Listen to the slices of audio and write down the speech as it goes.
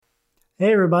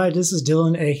Hey everybody, this is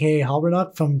Dylan, aka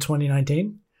Halbernock from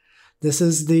 2019. This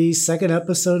is the second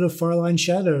episode of Farline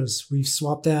Shadows. We've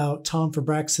swapped out Tom for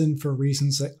Braxton for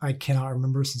reasons that I cannot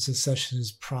remember since this session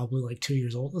is probably like 2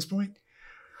 years old at this point.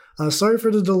 Sorry for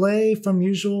the delay from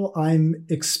usual. I'm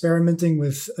experimenting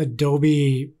with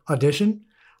Adobe Audition.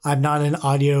 I'm not an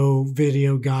audio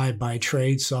video guy by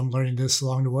trade, so I'm learning this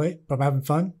along the way, but I'm having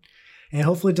fun. And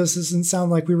hopefully this doesn't sound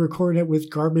like we recorded it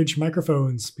with garbage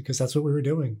microphones, because that's what we were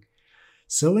doing.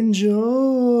 So enjoy.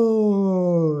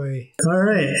 All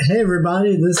right. Hey,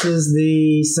 everybody. This is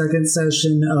the second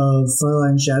session of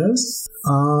Farline Shadows.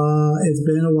 It's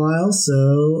been a while,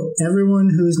 so everyone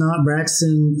who's not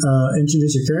Braxton,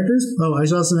 introduce your characters. Oh, I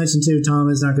should also mention, too, Tom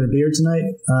is not going to be here tonight.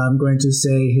 I'm going to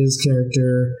say his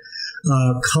character,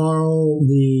 Carl,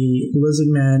 the lizard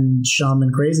man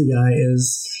shaman crazy guy,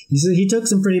 he took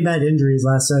some pretty bad injuries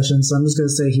last session, so I'm just going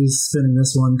to say he's spending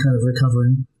this one kind of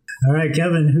recovering. All right,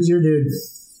 Kevin, who's your dude?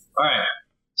 All right.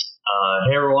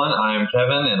 Hey, everyone. I am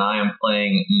Kevin, and I am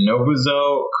playing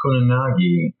Nobuzo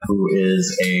Kunanagi, who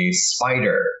is a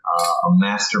spider, a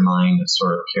mastermind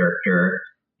sort of character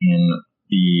in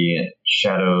the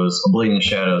Oblivion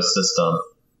Shadows system,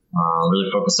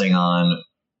 really focusing on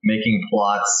making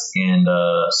plots and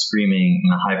screaming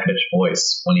in a high-pitched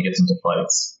voice when he gets into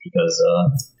fights, because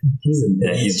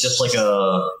he's just like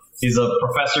he's a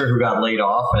professor who got laid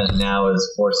off and now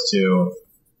is forced to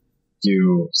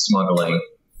do smuggling,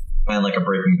 kind of like a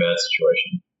Breaking Bad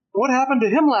situation. What happened to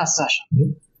him last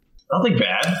session? Nothing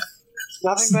bad.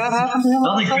 Nothing bad happened to him?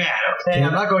 Nothing bad, okay? Yeah.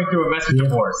 I'm not going through a messy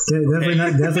divorce. Okay?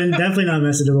 Definitely not a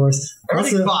messy divorce.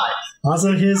 Everything's fine.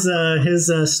 Also,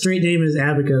 his street name is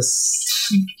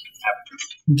Abacus,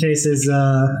 in case his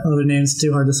other name's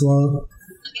too hard to swallow.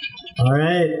 All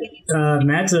right,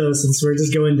 Matto, since we're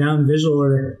just going down visual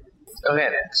order. Okay,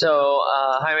 so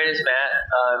hi, my name is Matt.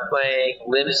 I'm playing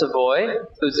Lim Savoy,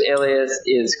 whose alias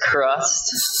is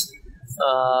Crust.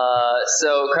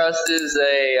 So Crust is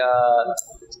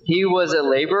he was a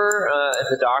laborer at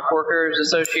the Dock Workers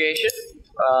Association,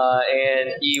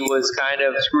 and he was kind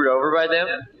of screwed over by them.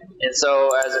 And so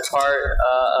as a part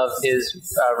of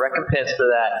his recompense for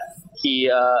that, he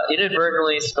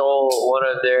inadvertently stole one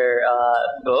of their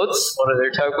boats, one of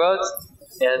their tugboats.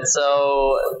 And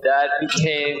so that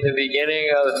became the beginning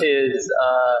of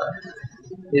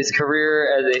his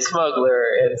career as a smuggler.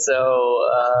 And so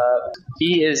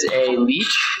he is a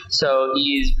leech, so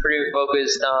he's pretty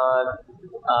focused on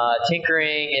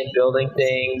tinkering and building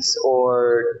things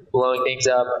or blowing things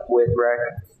up with wreck.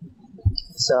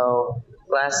 So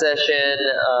last session,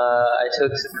 I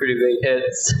took some pretty big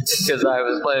hits because I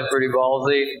was playing pretty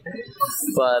ballsy.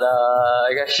 But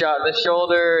I got shot in the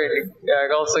shoulder, and I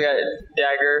also got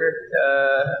dagger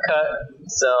cut.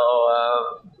 So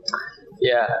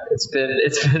yeah, it's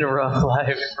been a rough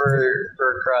life for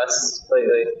Crust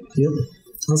lately. Yep.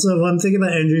 Also, when I'm thinking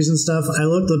about injuries and stuff, I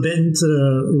looked a bit into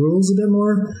the rules a bit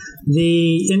more.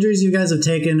 The injuries you guys have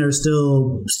taken are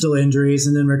still injuries,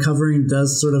 and then recovering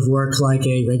does sort of work like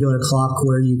a regular clock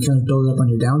where you kind of build it up on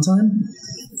your downtime.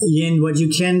 And what you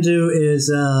can do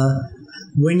is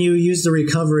when you use the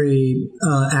recovery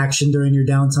action during your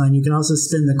downtime, you can also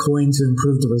spin the coin to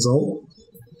improve the result,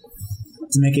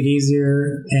 to make it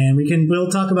easier. And we'll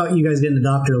talk about you guys getting the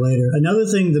doctor later. Another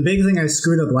thing, the big thing I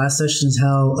screwed up last session is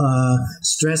how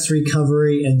stress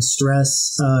recovery and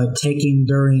stress taking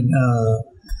during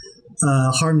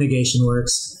harm negation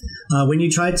works. When you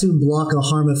try to block a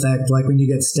harm effect, like when you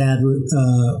get stabbed,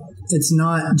 it's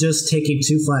not just taking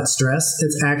 2 flat stress.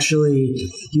 It's actually,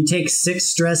 you take 6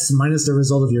 stress minus the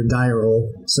result of your die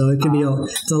roll. So it could be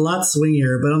it's a lot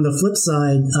swingier. But on the flip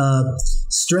side,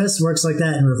 stress works like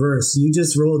that in reverse. You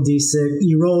just roll D6,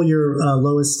 you roll your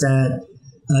lowest stat,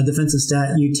 defensive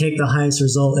stat, you take the highest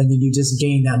result, and then you just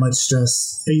gain that much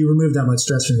stress, or you remove that much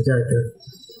stress from the character.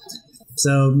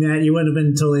 So, Matt, you wouldn't have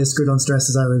been totally as screwed on stress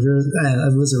as I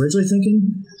was originally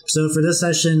thinking. So for this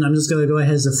session, I'm just going to go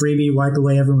ahead as a freebie, wipe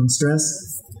away everyone's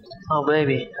stress. Oh,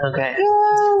 baby. Okay.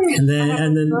 And then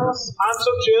I'm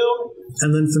so chill.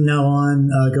 And then from now on,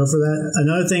 go for that.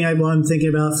 Another thing I'm thinking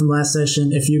about from last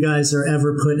session, if you guys are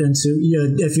ever put into,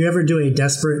 if you ever do a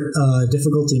desperate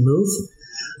difficulty move,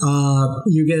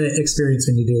 you get experience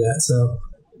when you do that. So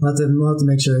we'll have to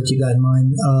make sure to keep that in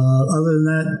mind. Other than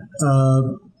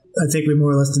that, I think we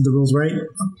more or less did the rules right.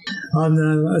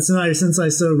 Since I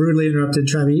so rudely interrupted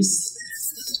Travis.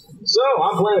 So,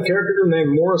 I'm playing a character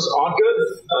named Morris Otgood.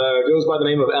 Goes by the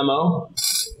name of M.O.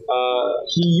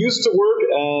 He used to work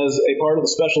as a part of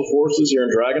the Special Forces here in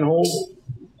Dragonhold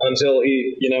until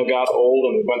he, got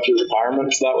old and went through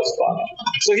retirement, so that was fun.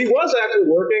 So he was actually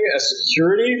working as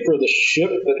security for the ship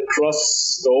that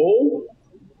Crust stole,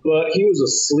 but he was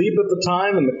asleep at the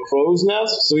time in the crow's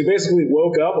nest, so he basically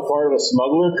woke up a part of a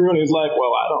smuggler crew, and he was like,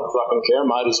 well, I don't fucking care,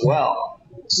 might as well.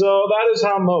 So that is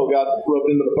how Mo got roped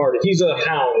into the party. He's a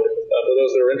hound, for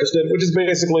those that are interested, which is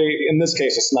basically, in this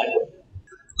case, a sniper.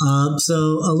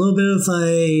 So a little bit of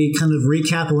a kind of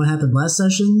recap of what happened last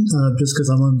session, just because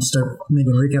I want to start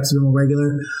making recaps a bit more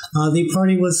regular. The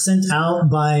party was sent out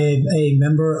by a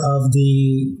member of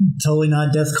the totally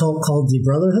not death cult called the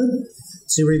Brotherhood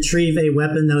to retrieve a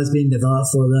weapon that was being developed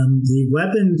for them. The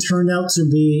weapon turned out to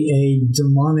be a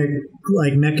demonic,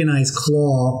 like, mechanized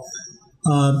claw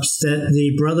that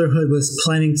the Brotherhood was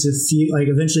planning to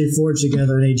eventually forge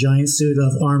together in a giant suit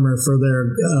of armor for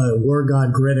their war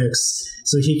god Gridix,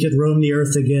 so he could roam the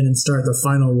earth again and start the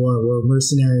final war where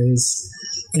mercenaries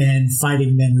and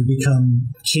fighting men would become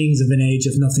kings of an age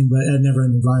of nothing but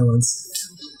never-ending violence.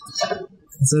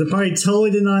 So the party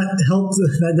totally did not help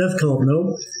that death cult,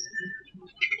 nope.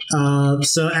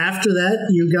 So after that,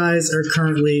 you guys are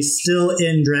currently still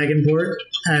in Dragonport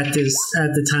at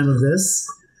the time of this.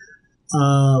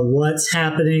 What's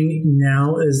happening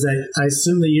now is that I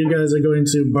assume that you guys are going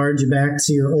to barge back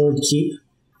to your old keep,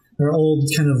 or old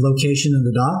kind of location in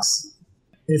the docks.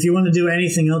 If you want to do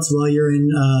anything else while you're in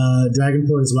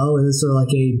Dragonport as well, it is sort of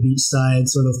like a beachside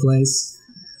sort of place.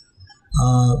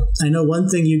 I know one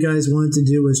thing you guys wanted to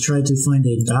do was try to find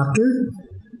a doctor,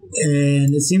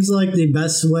 and it seems like the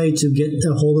best way to get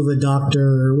a hold of a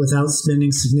doctor without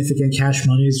spending significant cash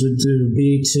monies would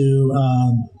be to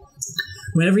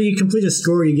whenever you complete a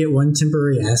score, you get one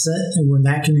temporary asset, and when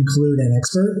that can include an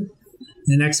expert.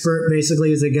 An expert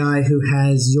basically is a guy who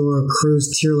has your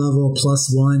crew's tier level plus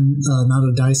one amount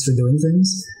of dice for doing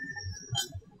things.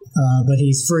 But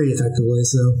he's free, effectively,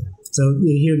 so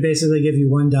he would basically give you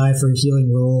one die for a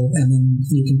healing roll, and then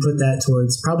you can put that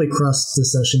towards probably Crust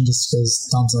this session just because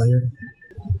Tom's not here.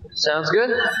 Sounds good.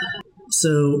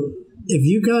 So if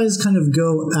you guys kind of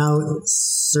go out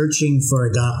searching for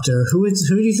a doctor, who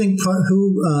do you think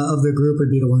of the group would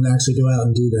be the one to actually go out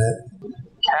and do that?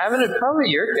 Kevin is probably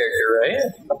your character, right?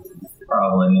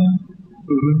 Probably, yeah.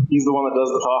 Mm-hmm. He's the one that does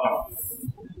the talking.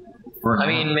 I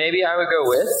mean, maybe I would go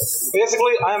with.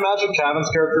 Basically, I imagine Cavan's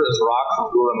character is Rock from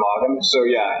Gurren Lagann, so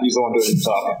yeah, he's the one doing the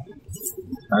talking.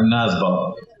 Or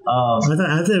Nazbo.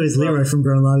 I thought it was Leroy from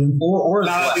Gurren Lagann. Or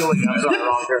Not feeling that's not the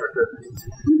wrong character.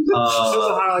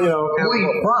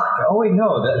 wait,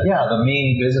 no. The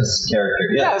main business character.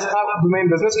 Yeah, is that the main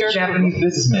business character? Japanese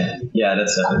businessman. Yeah,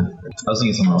 that's it. I was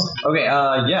thinking something else. Okay,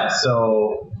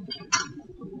 so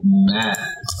Matt,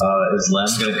 is Lem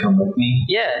gonna come with me?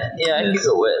 Yeah, I can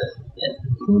go with. Yeah.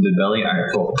 Wounded belly?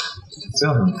 Alright, cool.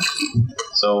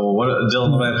 So what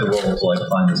Dylan, what do I have to roll to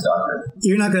find this doctor?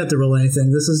 You're not gonna have to roll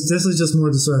anything. This is just more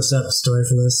to sort of set up the story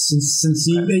for this. Since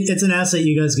it's an asset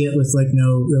you guys get with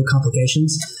no real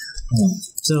complications.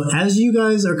 So as you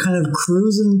guys are kind of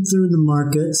cruising through the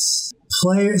markets,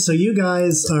 so you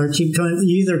guys you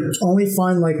either only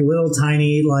find little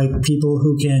tiny people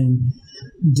who can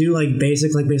do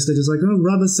basically just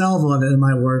rub a salve on it, it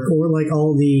might work, or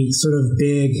all the sort of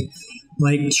big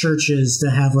churches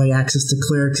that have access to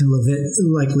clerics and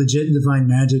legit divine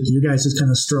magic. You guys just kind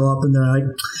of stroll up and they're like,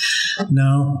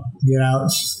 no, get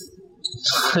out.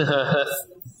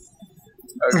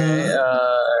 Okay.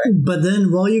 But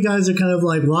then while you guys are kind of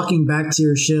walking back to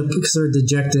your ship, sort of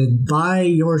dejected, by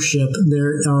your ship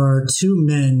there are two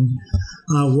men.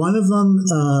 One of them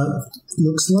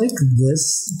looks like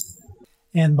this.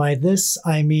 And by this,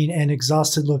 I mean an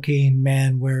exhausted-looking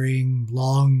man wearing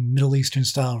long Middle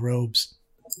Eastern-style robes.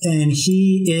 And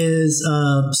he is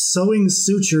sewing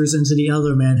sutures into the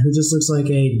other man, who just looks like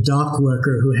a dock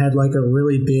worker who had a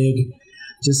really big,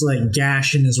 just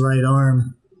gash in his right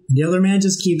arm. The other man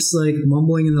just keeps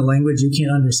mumbling in the language you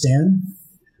can't understand.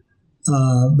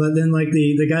 But then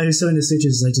the guy who's sewing the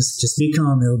sutures is just be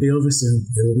calm. It'll be over soon.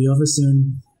 It'll be over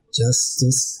soon.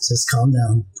 Just calm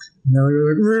down. No,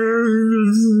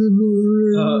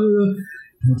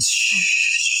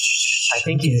 I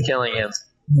think he's killing him.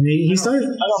 And he starts. I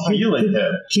don't feel like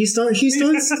him. He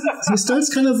starts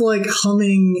kind of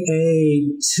humming a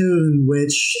tune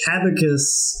which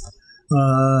Abacus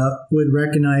would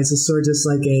recognize as sort of just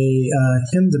a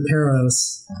hymn to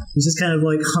Paros. He's just kind of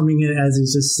humming it as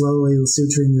he's just slowly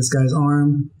suturing this guy's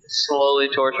arm. Slowly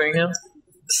torturing him?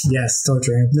 Yes,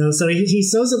 torturing him. No, so he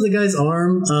sews up the guy's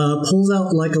arm, pulls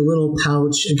out a little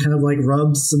pouch and kind of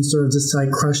rubs some sort of just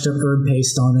crushed up herb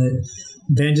paste on it,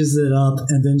 bandages it up,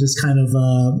 and then just kind of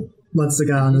lets the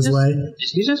guy on his way.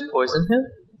 Did he just poison him?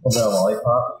 Was that a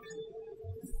lollipop?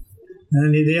 And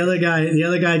then the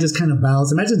other guy just kind of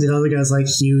bows. Imagine the other guy's like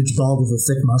huge, bald with a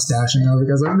thick mustache, and the other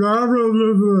guy's like, blah, blah,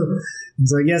 blah, blah.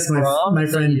 He's like, yes, my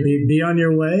friend, be on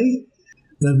your way.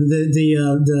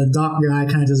 The doc guy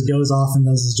kind of just goes off and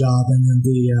does his job, and then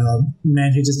the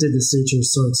man who just did the suture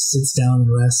sort of sits down and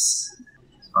rests.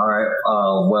 All right.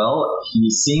 Well, he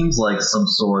seems like some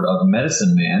sort of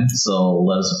medicine man, so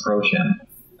let us approach him.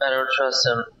 I don't trust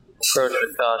him. Approach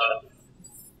with caution.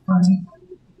 Right.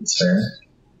 That's fair.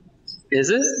 Is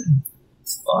it?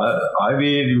 I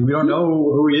mean, we don't know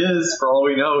who he is. For all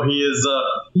we know,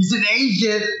 he's an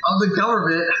agent of the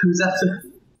government who's at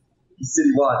the City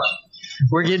Watch.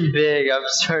 We're getting big. I'm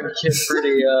starting to get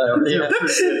pretty.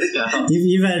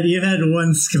 You've had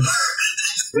one score.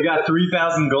 We got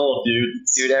 3,000 gold, dude.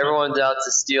 Dude, everyone's out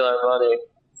to steal our money.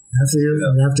 After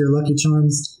your Lucky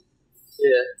Charms. Yeah,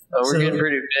 we're getting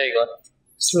pretty big.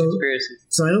 So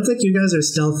I don't think you guys are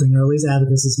stealthing, or at least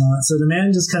Abacus is not. So the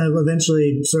man just kind of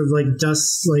eventually sort of like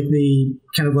dusts like the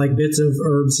kind of like bits of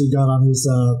herbs he got on his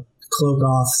cloak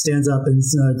off, stands up and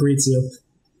greets you.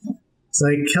 It's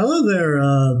like, hello there.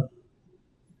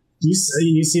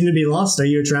 You seem to be lost. Are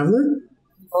you a traveler?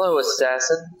 Hello,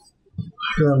 assassin.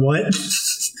 What?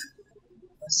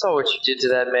 I saw what you did to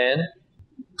that man.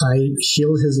 I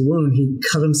healed his wound. He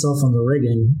cut himself on the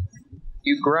rigging.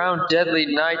 You ground deadly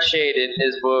nightshade in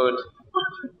his wound.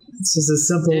 It's just a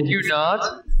simple. Did you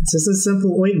not? It's just a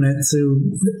simple ointment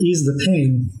to ease the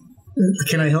pain.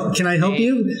 Can I help? Can I help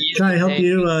you? Can I help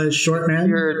you, short man?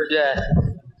 You're dead.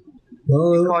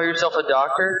 Well, You call yourself a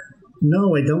doctor?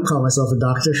 no, I don't call myself a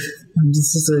doctor. I'm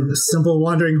just a simple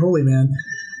wandering holy man,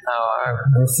 Oh,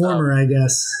 or former, I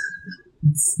guess.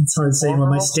 It's hard saying what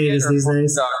my state is these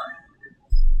days.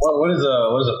 What is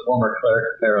a former cleric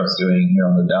Pharaoh's doing here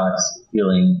on the docks,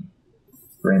 healing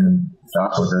random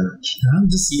dock worker? I'm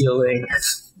just healing.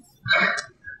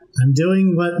 I'm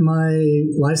doing what my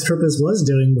life's purpose was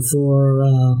doing before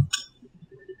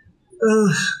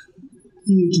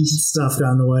stuff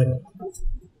got in the way.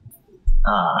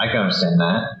 I can understand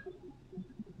that.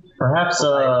 Perhaps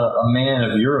a man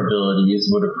of your abilities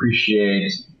would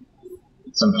appreciate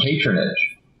some patronage.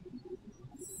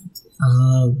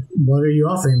 What are you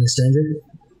offering me, stranger?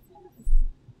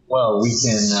 Well, we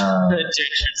can Indentured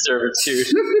servitude.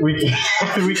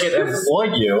 we can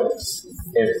employ you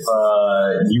if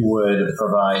you would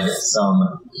provide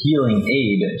some healing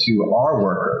aid to our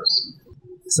workers.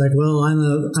 It's like, well,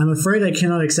 I'm afraid I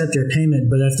cannot accept your payment,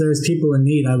 but if there's people in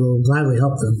need, I will gladly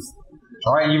help them.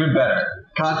 All right, even better.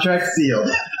 Contract sealed.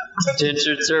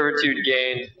 Indentured servitude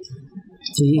gained.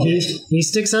 He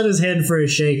sticks out his hand for a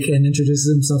shake and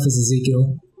introduces himself as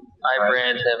Ezekiel. I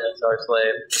brand him as our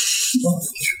slave.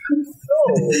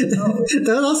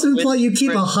 That would also imply you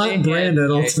keep a hot brand at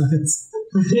all times.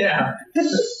 Yeah.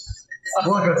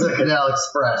 Welcome to Canal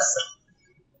Express.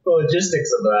 The logistics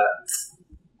of that.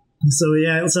 So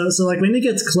yeah, so like when he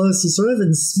gets close, he sort of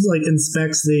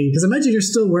inspects because imagine you're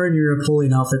still wearing your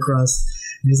Napoleon outfit crust,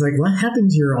 and he's like, "What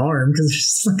happened to your arm?" Because there's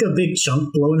just like a big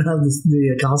chunk blowing out of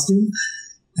the costume,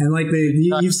 and like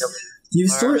you've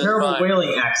sort of Terrible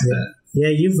whaling accident. Yeah,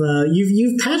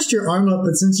 you've patched your arm up,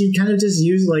 but since you kind of just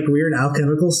use like weird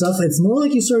alchemical stuff, it's more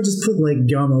like you sort of just put like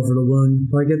gum over the wound.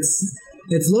 Like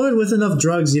it's loaded with enough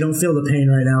drugs, you don't feel the pain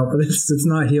right now, but it's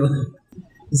not healing.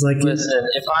 It's like, listen,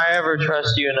 if I ever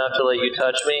trust you enough to let you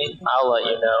touch me, I'll let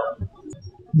you know.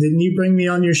 Didn't you bring me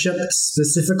on your ship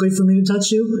specifically for me to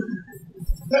touch you?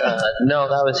 No,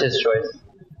 that was his choice.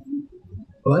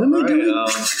 What am I doing?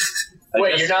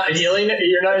 Wait, you're not healing?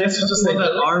 You're not This is just let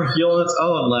that arm heal its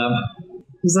own, Lem.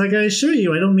 He's like, I assure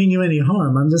you, I don't mean you any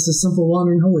harm. I'm just a simple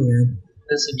wandering holy man.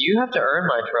 Listen, you have to earn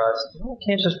my trust. You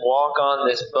can't just walk on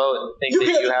this boat and think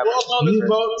that you have walk on this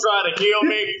boat trying to kill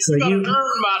me. like You you- gotta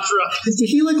earn my trust.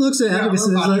 He like looks at Abacus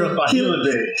and is like,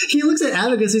 he looks at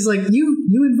Abacus. He's like,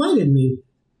 you invited me.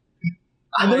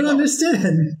 I don't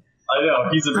understand. I know,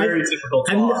 he's a very difficult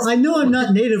boss. I know I'm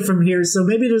not native from here, so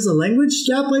maybe there's a language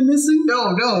gap I'm missing.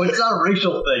 No, it's not a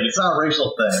racial thing. It's not a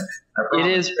racial thing. I It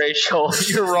promise. is racial.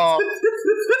 You're wrong.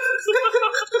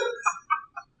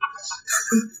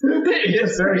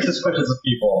 He's very suspicious of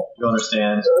people, you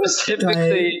understand?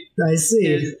 Specifically, I see.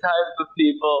 his type of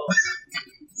people.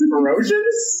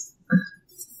 Ferocious?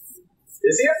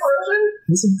 Is he a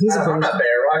Ferocious? He's a I'm not there.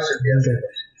 Why should be? Okay.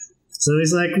 So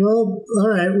he's like, well, all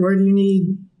right, where do you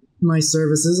need my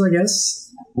services, I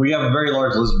guess? We have a very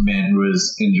large lizard man who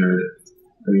is injured.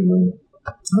 Gravely.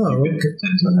 Oh, You can okay.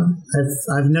 tend to him.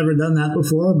 I've never done that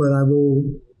before, but I will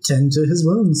tend to his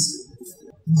wounds.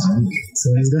 So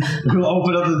he's got, We'll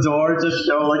open up the door to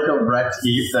show like a wrecked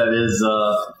heap that is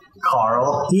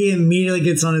Carl. He immediately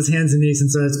gets on his hands and knees and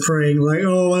starts praying, like,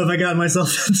 "Oh, what have I got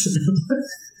myself into?"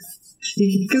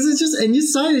 Because it's just, and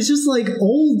inside it's just like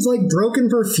old, like broken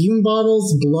perfume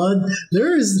bottles, blood.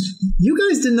 You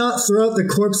guys did not throw out the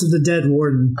corpse of the dead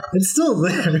warden. It's still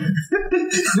there.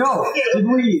 No, did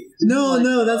we?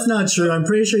 No, that's not true. I'm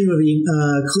pretty sure you have eaten,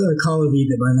 Carl have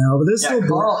eaten it by now, but there's still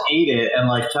Carl ate it and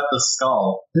like kept the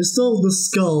skull. There's still the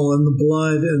skull and the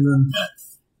blood, and then.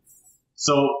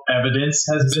 So evidence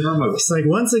has been removed. It's like,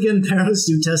 once again, Paris,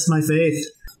 you test my faith.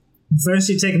 First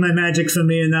you take my magic from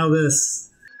me, and now this.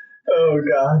 Oh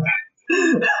god.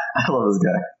 I love this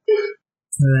guy.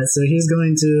 Alright, so he's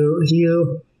going to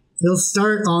he'll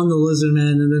start on the lizard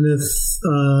man, and then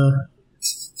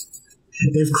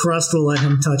if Crust will let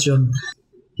him touch him,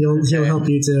 he'll help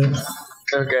you too.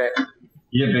 Okay.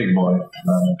 You a big boy.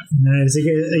 Alright, are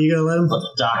you gonna let him? Let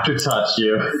the doctor touch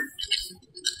you.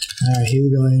 Alright, he's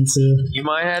going to. You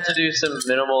might have to do some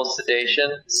minimal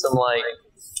sedation, some like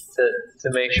to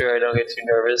make sure I don't get too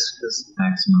nervous, because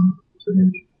Maximum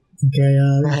sedation. Okay,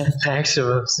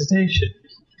 maximum sedation.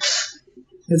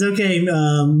 it's okay.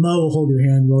 Mo will hold your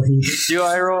hand while he. Do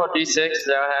I roll a d6? Is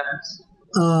that what happens?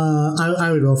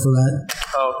 I would roll for that.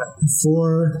 Oh, okay.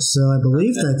 4, so I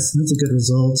believe that's a good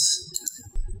result.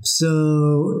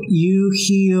 So you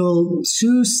heal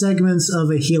 2 segments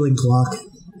of a healing clock.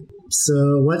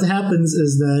 So what happens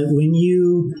is that when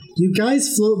you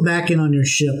guys float back in on your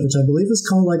ship, which I believe is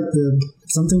called like the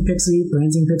something pixie,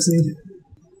 prancing pixie.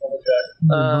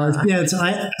 Yeah,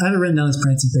 I have it written down as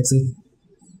prancing pixie.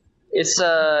 It's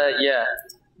yeah,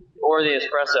 or the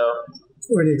espresso.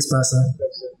 Or the espresso.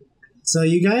 So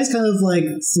you guys kind of like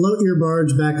float your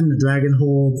barge back in the dragon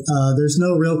hold. There's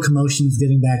no real commotion of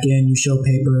getting back in. You show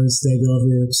papers, they go over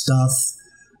your stuff.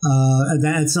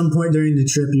 At some point during the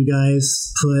trip, you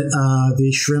guys put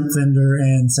the shrimp vendor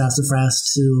and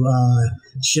sassafras to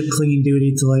ship cleaning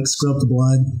duty to like scrub the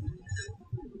blood.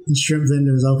 The shrimp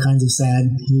vendor was all kinds of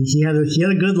sad. He had a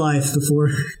good life before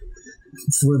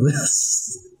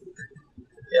this.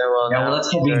 Yeah, well, let's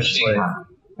get interesting.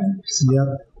 Yep.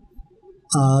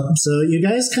 So you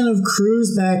guys kind of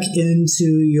cruise back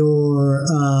into your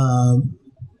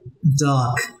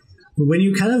dock. When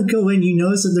you kind of go in, you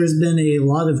notice that there's been a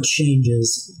lot of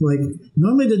changes. Like,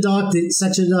 normally the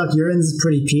section of the dock you're in is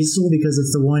pretty peaceful because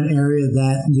it's the one area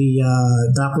that the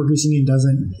Dock Workers Union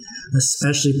doesn't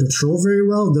especially patrol very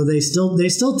well, though they still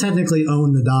technically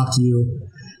own the dock you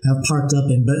have parked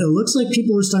up in. But it looks like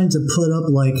people are starting to put up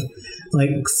like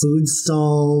food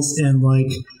stalls and like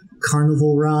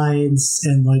carnival rides,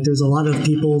 and like there's a lot of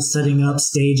people setting up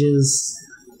stages.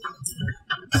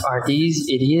 Are these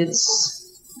idiots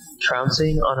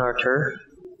trouncing on our turf?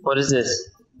 What is this?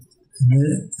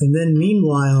 And then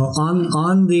meanwhile,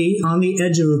 on the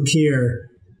edge of a pier,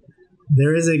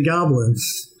 there is a goblin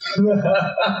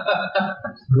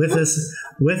with a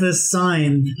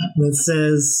sign that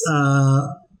says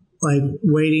like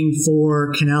waiting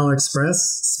for Canal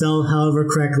Express, spelled however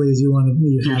correctly as you want to.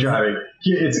 Keep driving.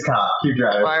 It's a cop. Keep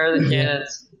driving. Fire the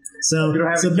cannons. So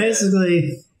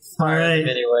basically, all right,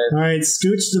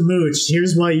 Scooch the Mooch.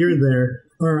 Here's why you're there,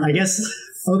 or I guess.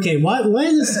 Okay, why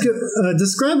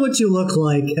describe what you look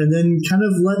like, and then kind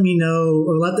of let me know,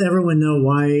 or let everyone know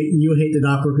why you hate the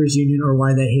Dock Workers Union, or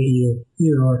why they hate you.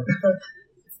 Either or.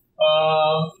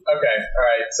 Okay,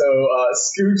 alright, so,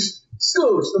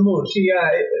 Scooch, the Mooch,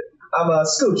 I'm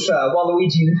Scooch,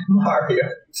 Waluigi Mario.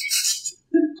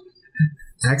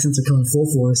 Accents are coming full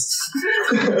force.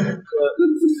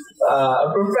 A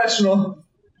professional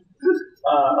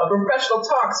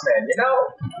talksman, you know?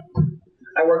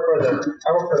 I work for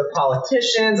the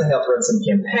politicians. I help run some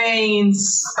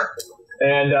campaigns,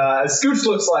 and Scooch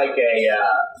looks like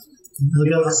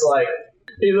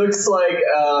he looks like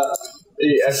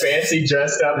a fancy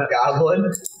dressed up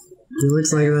goblin. He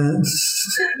looks like that.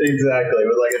 Exactly,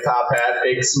 with like a top hat,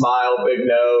 big smile, big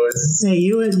nose. Hey,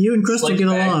 you and Krista get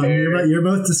along. You're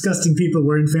both disgusting people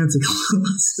wearing fancy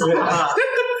clothes.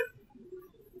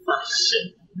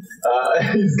 Shit.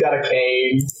 He's got a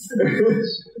cane.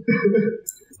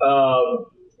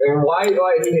 And why he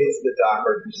hates the Dock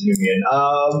Workers Union?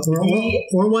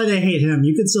 Or why they hate him.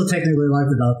 You could still technically like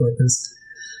the Dock Workers.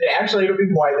 Yeah, actually, it'll be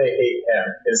why they hate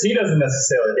him, because he doesn't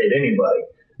necessarily hate anybody.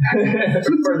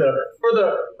 for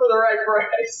the right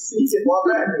price, he can love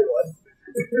everyone.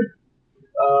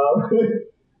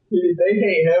 They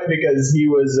hate him because he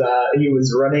was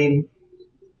running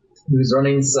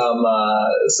some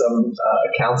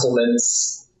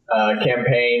councilman's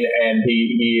campaign, and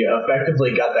he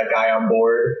effectively got that guy on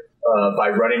board by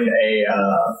running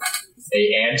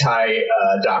anti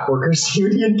dock workers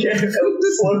union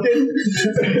slogan.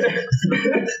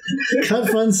 Cut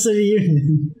funds to the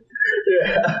union.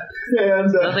 Yeah,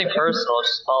 and Nothing personal,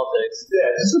 just politics. yeah,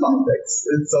 just politics.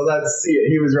 And so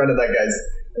he was running that guy's.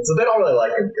 And so they don't really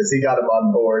like him because he got him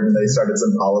on board and they started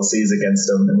some policies against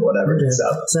him and whatever and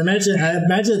stuff. So imagine at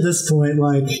this point,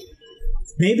 like,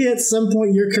 maybe at some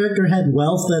point your character had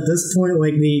wealth. At this point,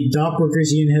 like, the dock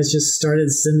workers union has just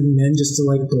started sending men just to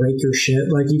like break your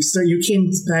shit. Like, you came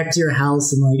back to your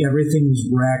house and like everything was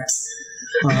wrecked.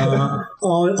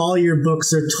 All your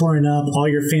books are torn up. All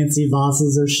your fancy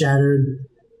vases are shattered.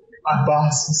 My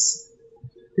bosses.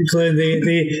 Including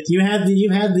you had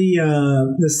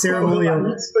the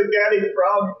ceremonial spaghetti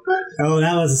from. Oh,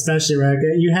 that was especially right.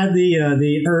 You had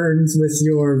the urns with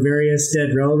your various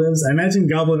dead relatives. I imagine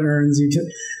goblin urns.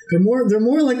 They're more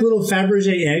like little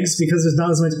Fabergé eggs because there's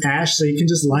not as much ash, so you can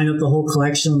just line up the whole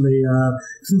collection on the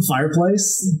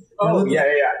fireplace. Oh yeah.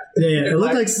 Yeah, it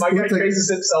looked like my guy traces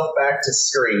himself back to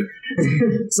Screen.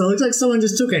 So it looks like someone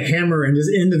just took a hammer and just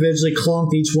individually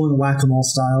clonked each one whack-a-mole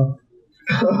style.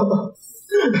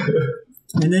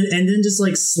 And then just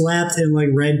like slapped in like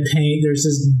red paint. There's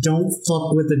just "Don't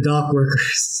fuck with the dock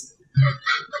workers."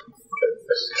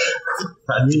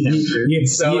 Now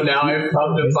I've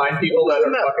come to find people that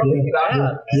are fucking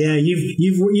dock. Yeah,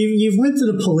 you've went to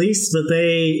the police, but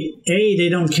they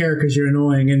don't care because you're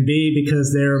annoying, and B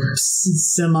because they're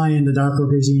semi in the dock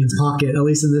workers union's pocket, at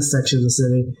least in this section of the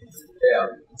city. Yeah.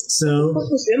 So What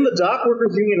was in the dock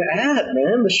workers union ad,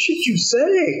 man? The shit you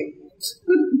say.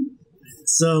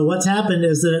 So what's happened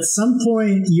is that at some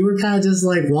point you were kind of just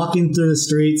like walking through the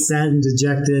streets, sad and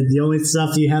dejected. The only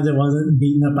stuff you have that wasn't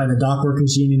beaten up by the dock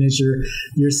workers union is your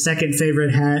second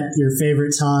favorite hat, your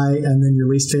favorite tie, and then your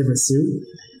least favorite suit.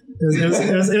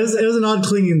 It was an odd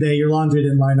cleaning day. Your laundry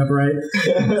didn't line up right.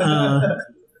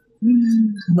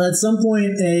 But at some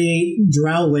point, a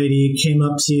drow lady came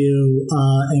up to you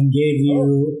and gave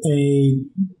you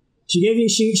She gave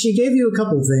you a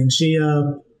couple of things.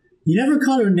 You never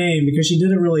caught her name because she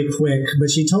did it really quick, but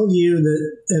she told you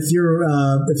that if you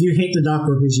hate the dock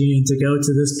workers union, to go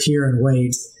to this pier and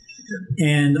wait.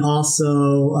 And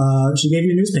also, she gave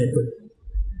you a newspaper.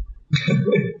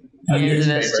 And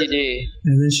an STD.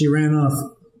 And then she ran off.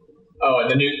 Oh, and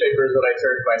the newspaper is what I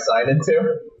turned my sign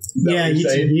into? Yeah,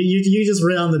 you just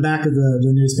read on the back of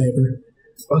the newspaper.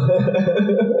 Do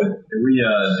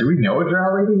we know a drow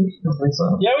lady? I don't think so.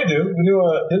 Yeah, we do.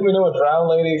 Didn't we know a drow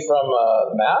lady from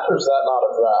Matt, or is that not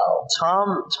a drow?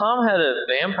 Tom had a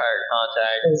vampire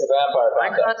contact. It's a vampire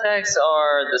My contacts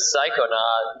are the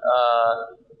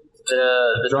Psychonaut,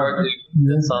 the dark dude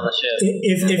that's on the ship.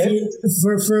 If you,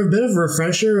 for a bit of a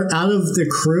refresher, out of the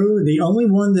crew, the only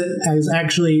one that has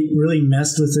actually really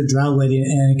messed with the drow lady in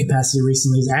any capacity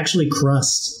recently is actually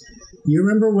Crust. You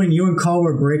remember when you and Carl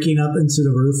were breaking up into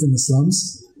the roof in the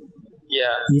slums?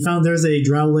 Yeah. You found there's a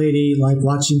drow lady like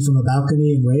watching from a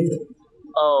balcony and waved?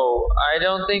 Oh, I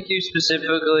don't think you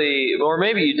specifically, or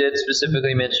maybe you did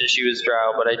specifically mention she was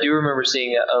drow, but I do remember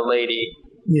seeing a lady.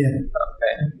 Yeah.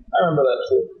 Okay. I remember that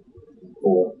too.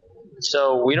 Cool.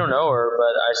 So we don't know her,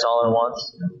 but I saw her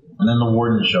once. And then the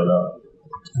warden showed up.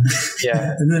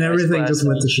 Yeah. And then everything just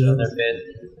went to shit.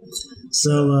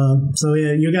 So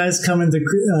yeah, you guys come into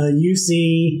you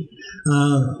see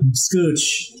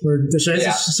Scooch, or should I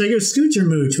go Scooch or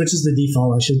Mooch? Which is the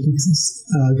default I should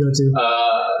go to?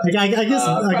 I guess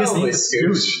probably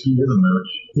Scooch. He is a mooch.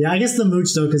 Yeah, I guess the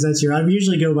Mooch though, because that's I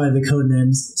usually go by the code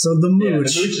names. So the Mooch. Yeah, the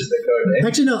Mooch is the code name.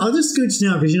 Actually, no, I'll just Scooch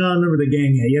now because you don't remember the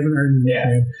gang yet. You haven't earned the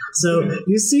nickname. So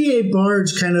you see a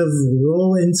barge kind of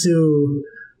roll into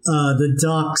the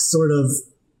dock, sort of.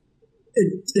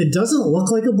 It doesn't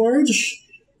look like a barge.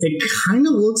 It kind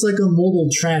of looks like a mobile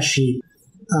trash heap.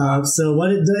 So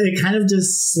what it kind of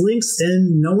just slinks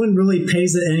in. No one really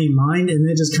pays it any mind, and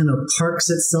then it just kind of parks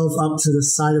itself up to the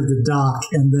side of the dock,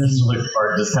 and then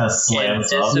Part just kind of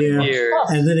slams up.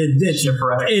 and then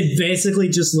it basically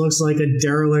just looks like a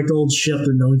derelict old ship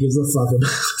that no one gives a fuck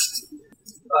about.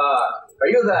 Are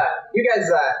you you guys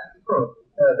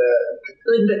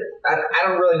I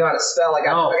don't really know how to spell. I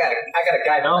got a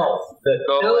guy. No. The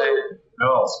Go away.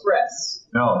 No. Express.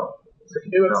 No.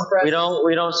 New Express. We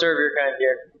don't serve your kind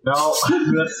here. No.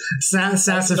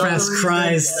 Sassafras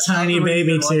cries tiny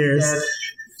baby tears.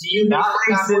 Do you Not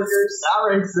know dock racist. workers? Not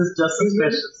racist. Just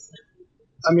suspicious.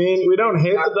 I mean, we don't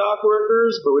hate the dock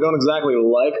workers, but we don't exactly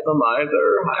like them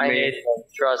either. I hate them.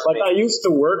 Trust Like, me. I used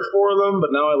to work for them, but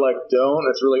now I, don't.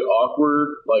 It's really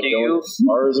awkward, Do going you? to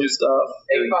bars and stuff.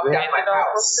 They fucked up my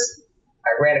house.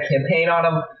 I ran a campaign on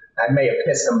them. I may have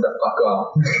pissed him the fuck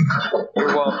off.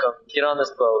 You're welcome. Get on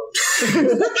this boat.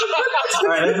 All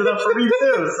right, that's enough for me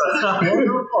too. So I'm going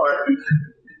to report.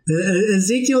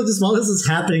 Ezekiel, just while this is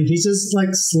happening, he's just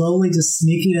like slowly just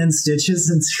sneaking in stitches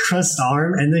into Crust's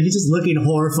arm, and then he's just looking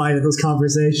horrified at this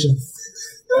conversation.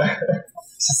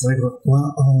 It's just like,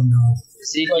 well, oh no.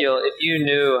 Ezekiel, if you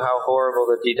knew how horrible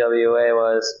the DWA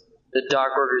was, the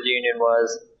Dock Workers Union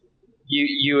was,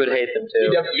 you would hate them too.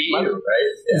 DWU,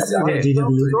 right? Yeah,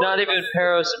 DW. Not even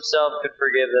Peros himself could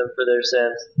forgive them for their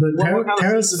sins. But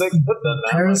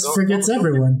Paris forgets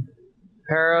everyone.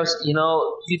 Peros,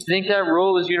 you'd think that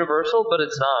rule was universal, but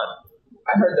it's not.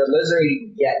 I heard the lizard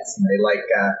eat gets, and they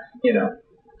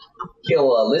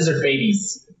kill lizard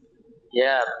babies.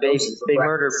 Yeah, babies. They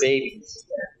murder babies.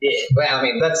 Yeah, well, I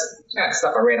mean, that's kind of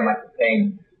stuff I read on my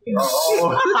campaign.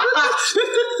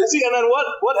 See, and then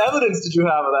what evidence did you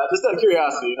have of that? Just out of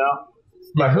curiosity,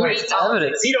 Who's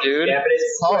evidence, dude?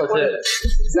 Politics.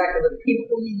 It's exactly what the people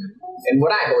believe, and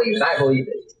what I believe, and I believe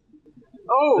it.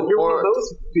 Oh, you're one of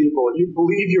those people. You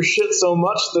believe your shit so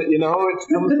much that, it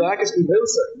comes back as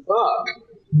convincing. Fuck.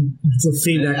 It's a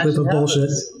feedback loop of bullshit.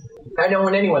 I know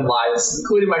when anyone lies,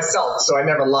 including myself, so I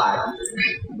never lie.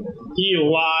 He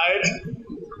lied.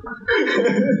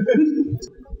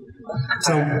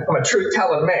 I'm a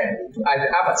truth-telling man.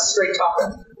 I'm a straight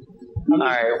talker.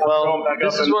 Alright, well,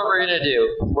 this is what we're going to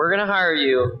do. We're going to hire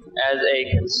you as a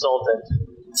consultant.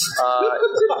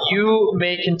 You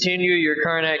may continue your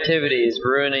current activities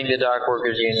ruining the Dock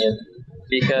Workers Union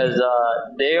because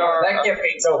they are that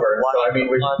campaign's over. So,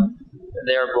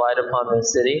 they are blight upon the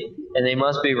city, and they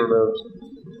must be removed.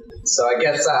 So I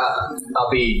guess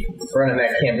I'll be running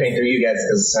that campaign through you guys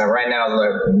because right now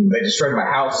they destroyed my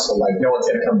house, so no one's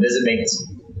gonna come visit me.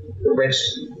 The rich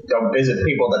don't visit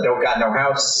people that don't got no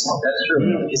house. That's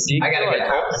true. I gotta get a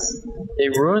house. They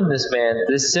ruined this man,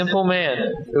 this simple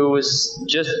man who was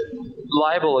just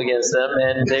libel against them,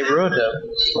 and they ruined him.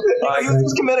 He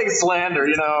was committing slander,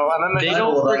 and then they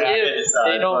don't forgive.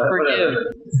 They don't forgive.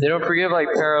 They don't forgive like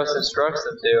Peros instructs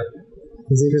them to.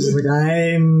 Ezekiel's like,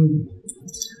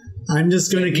 I'm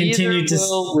just going to continue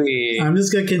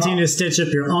to stitch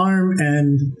up your arm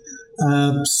and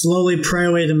slowly pray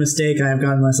away the mistake I have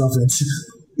gotten myself into.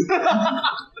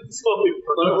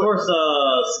 But of course,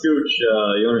 Scooch,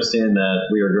 you understand that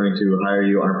we are going to hire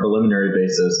you on a preliminary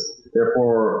basis.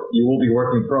 Therefore, you will be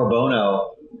working pro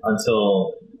bono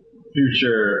until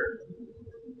future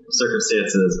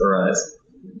circumstances arise.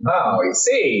 Oh, you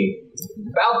see,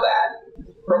 about that.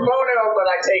 Pro bono, but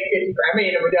I take 50.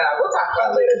 We'll talk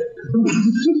about it later.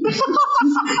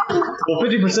 Well,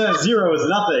 50% of zero is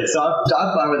nothing, so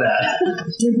I'm fine with that.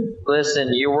 Listen,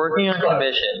 you're working on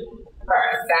commission. All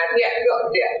right,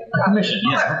 go. Commission,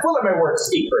 yeah. We'll let my work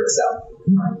speak for itself.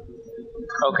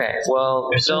 Okay, well,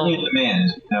 there's certainly a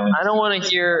demand. I don't want to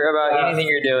hear about anything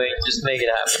you're doing. Just make it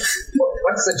happen.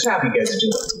 What's the job you guys are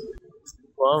doing?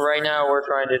 Well, right now we're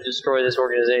trying to destroy this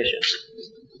organization.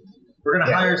 We're going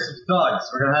to hire some thugs.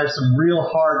 We're going to hire some real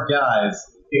hard guys.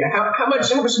 Yeah, how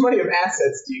much money of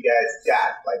assets do you guys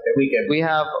got? That we can. We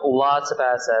have lots of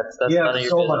assets. That's none of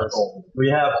your business. Much gold. We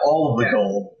have all of the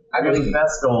gold. I believe the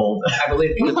best gold. I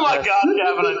believe you. Oh my God, Kevin,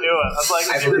 I knew it. I was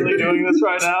like, is he really doing this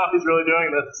right now? He's really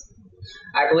doing this.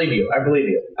 I believe you.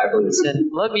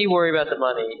 Listen, let me worry about the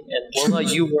money, and we'll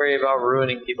let you worry about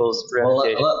ruining people's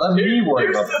reputation. Let me worry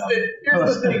about the money.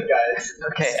 Here's the thing, guys.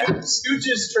 Okay.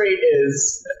 Scooch's trait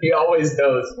is he always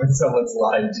knows when someone's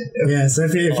lying to him. Yeah, so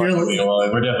if you're we're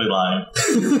definitely lying.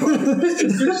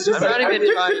 I'm not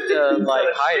even trying to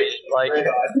hide it.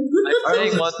 I'm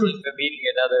saying one thing but meaning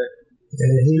another.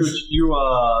 Scooch, you're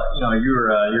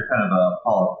kind of a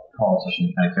politician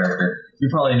kind of character. You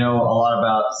probably know a lot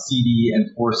about CD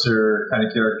enforcer kind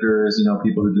of characters.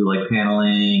 People who do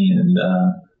paneling and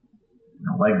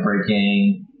leg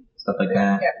breaking, stuff like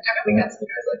that. Yeah, I think that's the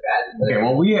guys like that. Okay,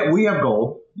 well we have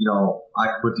gold.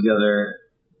 I put together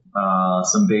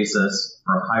some basis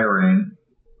for hiring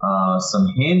some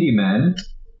handymen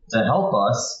to help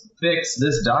us fix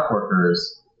this dock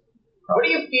workers. What do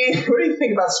you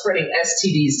think about spreading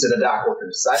STDs to the dock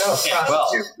workers? I know a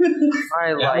prostitute.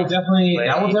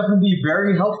 That will definitely be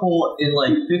very helpful in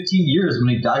 15 years when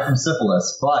they die from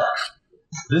syphilis. But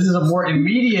this is a more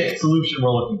immediate solution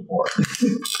we're looking for.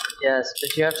 Yes,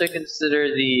 but you have to consider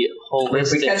the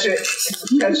holistic.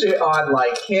 If we catch it on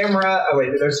camera. Oh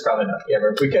wait, there's probably not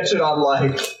camera. If we catch it on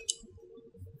if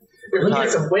we get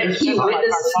some witnesses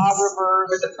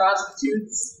with the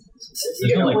prostitutes.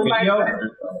 Video?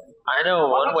 I know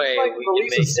one way we can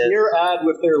make this. Smear ad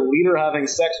with their leader having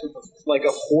sex with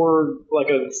a horde,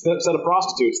 a set of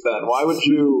prostitutes. Then why would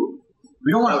you?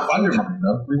 We don't want to undermine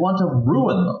them. We want to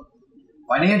ruin them.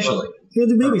 financially. You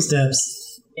gotta do baby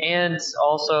steps. And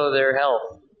also their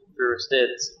health through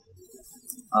STIDs.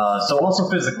 So also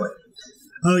physically.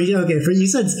 Oh yeah, okay. You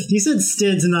said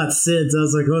STIDs and not SIDS. I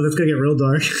was like, oh, that's gonna get real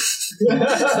dark.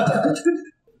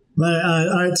 But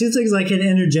all right, two things I can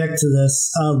interject to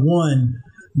this. One,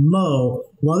 Mo,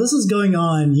 while this is going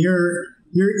on, your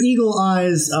eagle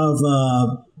eyes of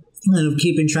kind of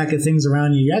keeping track of things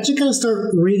around you, you actually kind of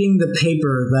start reading the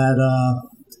paper that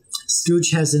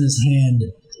Scooch has in his hand.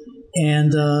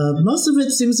 And most of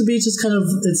it seems to be just kind of,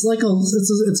 it's like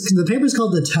the paper's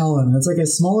called the Talon. It's like a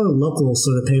smaller local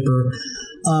sort of paper.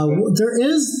 There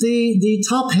is the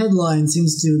top headline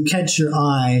seems to catch your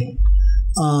eye.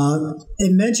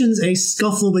 It mentions a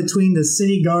scuffle between the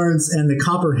city guards and the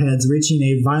Copperheads reaching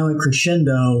a violent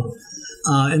crescendo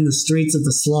in the streets of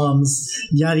the slums.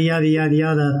 Yada yada yada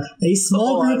yada. A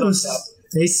small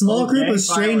group of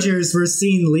strangers were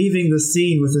seen leaving the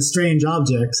scene with a strange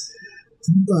object.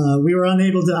 We were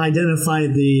unable to identify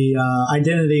the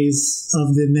identities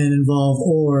of the men involved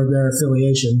or their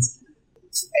affiliations.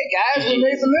 Hey guys, we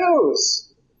made the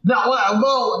news. No,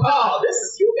 oh, this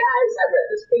is you guys. I read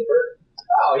this paper.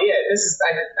 Oh yeah,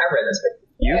 I read this paper.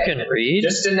 You can read?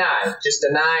 Just deny.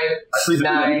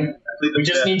 We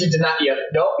just need to deny. Yep.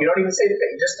 No, you don't even say the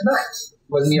thing. Just deny. It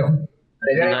wasn't you.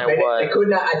 They could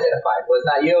not identify. It was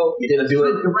not you. You didn't do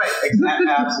it. You're right. Exactly.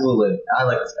 Absolutely. I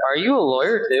like this. Are you a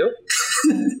lawyer too?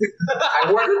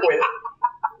 I work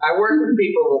with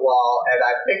people in the law, and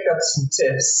I picked up some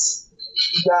tips.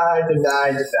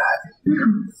 Deny.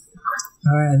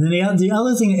 All right, and then the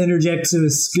other thing to interject to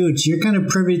is Scooch. You're kind of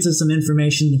privy to some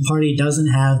information the party doesn't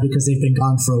have because they've been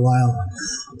gone for a while.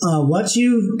 What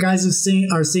you guys are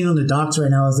seeing on the docks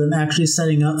right now is them actually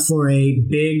setting up for a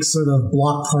big sort of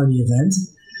block party event.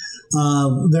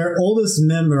 Their oldest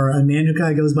member, a man who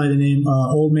kind of goes by the name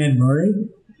Old Man Murray,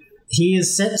 he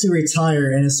is set to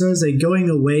retire, and as sort of a going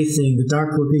away thing, the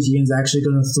Dark Workers Union is actually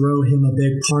going to throw him a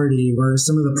big party where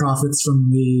some of the profits from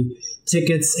the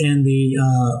tickets and the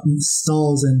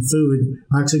stalls and food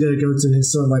are actually going to go to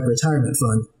his sort of like retirement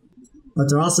fund. But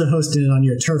they're also hosting it on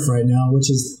your turf right now,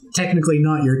 which is technically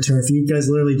not your turf. You guys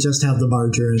literally just have the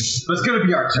barger in. So it's going to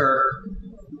be our turf.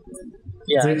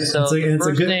 Yeah, the first thing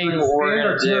we're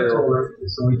going to do...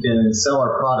 So we can sell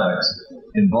our products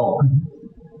in bulk.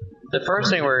 The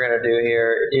first thing we're going to do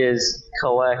here is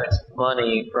collect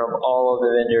money from all of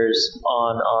the vendors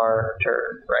on our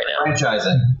turf right now.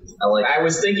 Franchising. I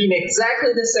was thinking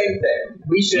exactly the same thing.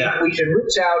 We should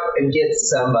reach out and get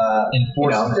some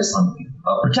enforcement money.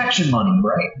 Protection money,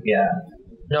 right? Yeah.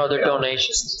 No, they're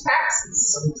donations.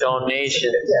 Taxes.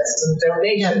 Donations. Yes, some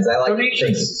donations. I like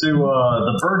donations to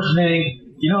the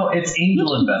burgeoning. It's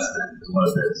angel investment is what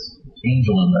it is.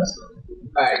 Angel investment.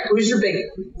 All right, who's your big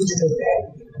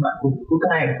bag? Who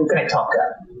can I talk to?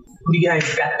 Who do you guys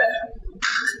got there?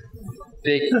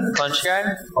 Big punch guy?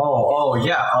 Oh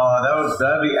yeah.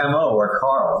 That'd be Mo or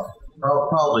Carl.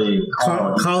 Probably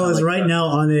Carl. Carl is right now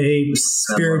on a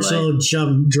spiritual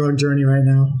drug journey right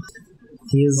now.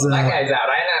 He is. That guy's out.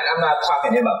 I'm not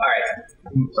talking him up. All right.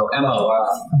 So Mo. All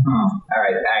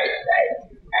right.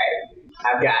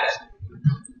 I've got it.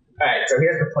 All right. So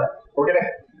here's the plan. We're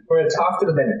gonna talk to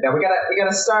the vendor. Now we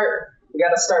gotta start. We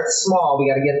gotta start small. We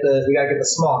gotta get the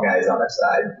small guys on our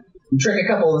side. We trick a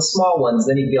couple of the small ones.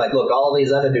 Then you'd be like, look, all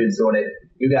these other dudes doing it.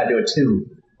 You gotta do it too.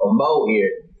 Well, Mo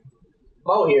here,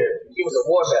 he was a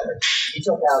war veteran. He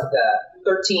took out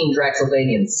 13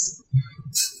 Draxildanians.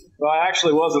 Well, I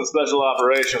actually was in special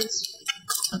operations.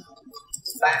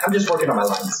 I'm just working on my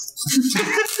lines.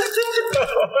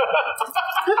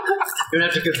 You don't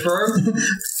have to confirm.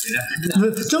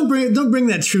 Don't bring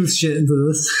that truth shit into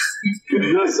this.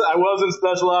 Yes, I was in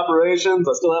special operations.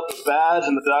 I still have the badge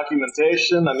and the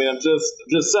documentation. I mean, I'm just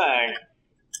saying.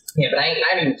 Yeah, but I ain't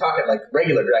even talking like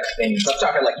regular Draxildanians. I'm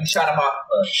talking like you shot him off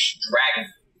a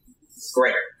dragon.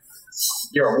 Great.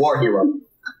 You're a war hero.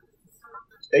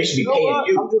 They should be paying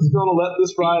you. I'm just going to let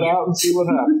this ride out and see what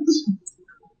happens.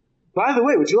 By the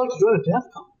way, would you like to join a death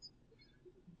cult?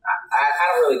 I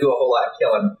don't really do a whole lot of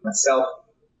killing myself.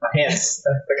 My hands,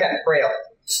 they're kind of frail.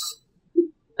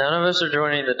 None of us are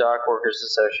joining the Dock Workers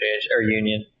Association or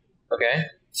Union. Okay?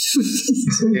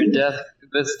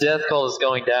 This death cult is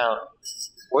going down.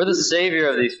 We're the savior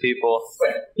of these people.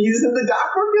 Wait, he's in the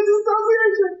Dock Workers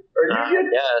Association? Or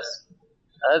Union? Yes.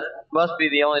 That must be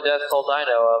the only death cult I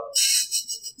know of.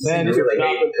 Man, you really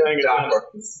not been paying attention.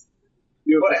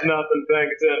 You have not been paying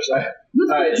attention.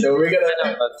 Alright, so we're gonna...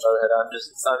 I'm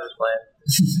just playing.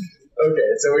 Okay,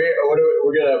 so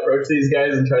we're gonna approach these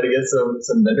guys and try to get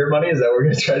some vendor money? Is that what we're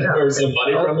gonna try to or some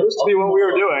money from them? That appears to be what we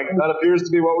were doing. That appears to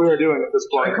be what we were doing at this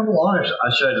point. Should I come along or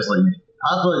should I just let you?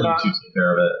 I'd let you two take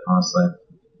care of it, honestly.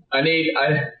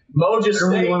 Mo just I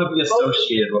don't really stay. want to be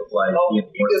associated with like Mo, the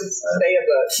you just stay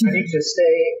I need you to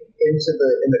stay in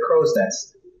the crow's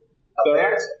nest up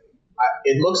there.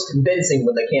 It looks convincing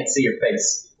when they can't see your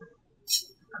face.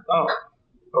 Oh,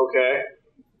 okay.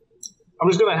 I'm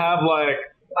just gonna have like.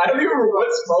 I don't even remember what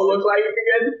Mo looked like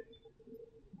again.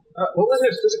 What was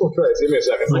his physical traits? Give me a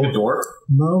second. like a dwarf.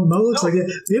 Mo looks like it.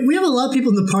 We have a lot of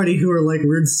people in the party who are like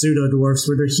weird pseudo dwarfs,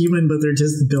 where they're human but they're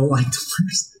just built like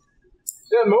dwarfs.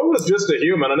 Yeah, Mo was just a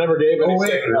human. I never gave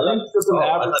anything. Really? Just an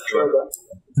average.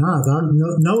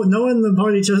 No one in the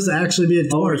party chose to actually be a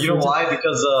dwarf. You know why?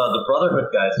 Because the Brotherhood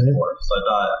guy's a dwarf. So I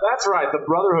thought. That's right. The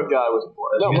Brotherhood guy was a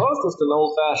dwarf. No, Mo's just an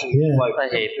old-fashioned. Yeah. Like,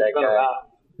 I hate that guy.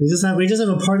 We just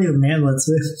have a party of manlets.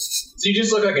 So you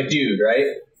just look like a dude,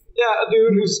 right? Yeah, a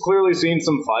dude who's clearly seen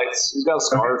some fights. He's got a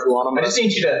scar on him. I just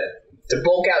need you to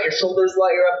bulk out your shoulders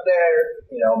while you're up there.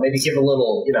 Maybe give a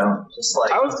little, just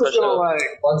like. I was just gonna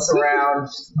once around.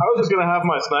 I was just gonna have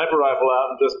my sniper rifle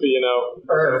out and just be,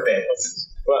 Perfect.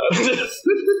 But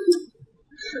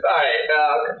all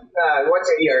right. What's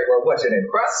your name?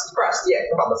 Crust. Yeah.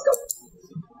 Come on, let's go.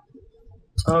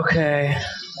 Okay.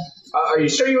 Are you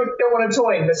sure you don't want to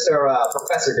join Mr.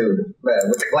 Professor Dude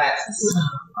with the glasses?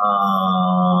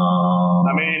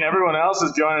 I mean, everyone else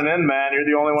is joining in, man. You're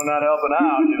the only one not helping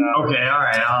out, Okay, all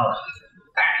right.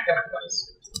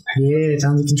 Yeah,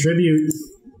 time to contribute.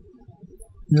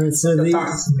 All right, so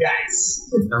Talk to some guys.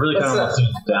 I really kind of want to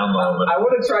download, but I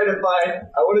want to try to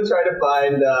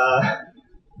find.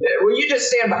 Well, you just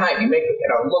stand behind me, make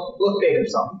look big or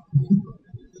something.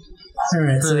 all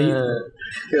right, so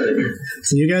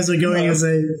you guys are going as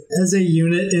a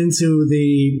unit into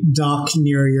the dock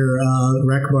near your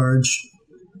wreck barge.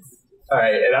 All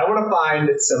right, and I want to find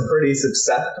some pretty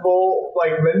susceptible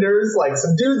vendors,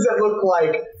 some dudes that look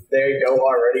like they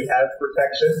already have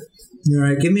protection. All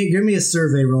right, give me a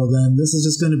survey roll then. This is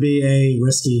just going to be a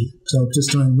risky, so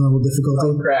just doing normal difficulty.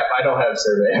 Oh crap! I don't have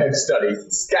survey. I have study.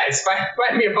 Guys,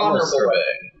 find me a vulnerable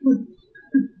survey.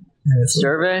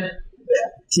 Survey?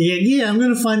 Yeah, I'm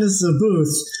going to find us a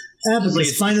booth.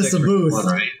 Abacus, find us a booth. One,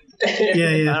 right? Yeah.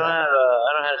 I don't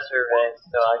have a survey,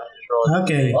 so I can control it.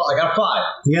 Okay. Well, I got a 5.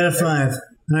 You got a 5.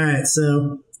 All right,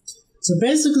 so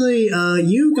basically,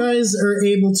 you guys are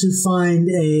able to find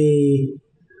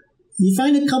you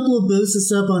find a couple of booths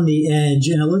that's up on the edge,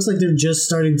 and it looks like they're just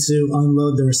starting to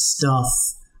unload their stuff.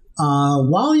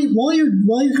 While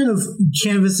you're kind of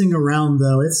canvassing around,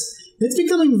 though, it's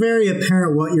becoming very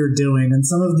apparent what you're doing, and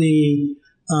some of the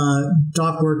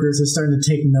dock workers are starting to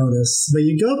take notice. But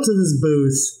you go up to this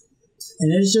booth,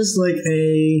 and it's just like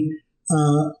a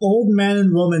old man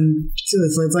and woman.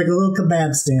 It's like a little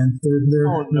kebab stand. They're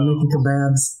making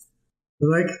kebabs.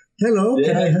 They're like, "Hello,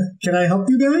 can I help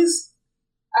you guys?"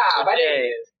 My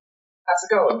name. How's it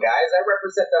going, guys? I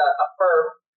represent a firm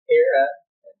here.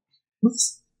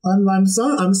 I'm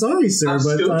sorry, sir, I'm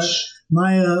but Scooch.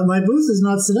 my booth is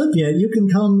not set up yet. You can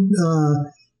come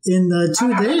in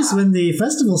 2 days when the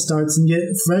festival starts and get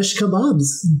fresh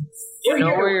kebabs. You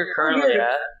know where you're currently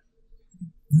at?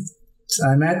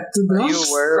 I'm at the Are Bronx. you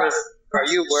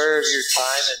aware of your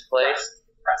time and place?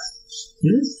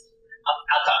 Yes?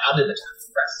 I'll do the time.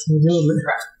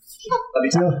 Let me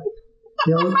talk.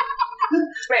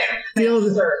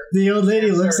 The old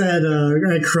lady looks at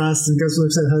Crust and Crust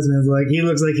looks at husband. He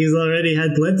looks like he's already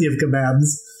had plenty of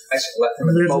kebabs. I should let him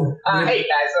know. Hey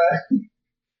guys,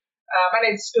 my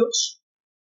name's Scooch.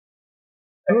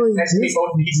 Nice to meet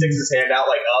both of you. He sticks his hand out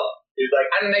up. He's like,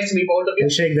 I'm nice to meet both of you.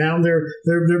 They shake down. They're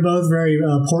both very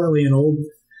portly and old.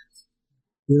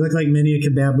 They look like many a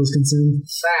kebab was consumed.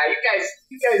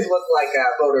 You guys look like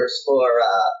voters for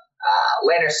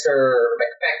Lannister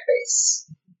McFackface.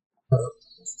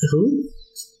 Who?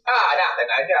 Nothing.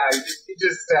 I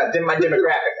just did my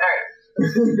demographic. All right.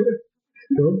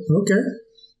 Oh, okay.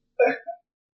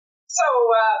 So,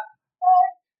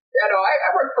 I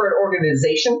work for an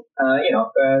organization.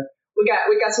 We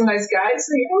got some nice guys.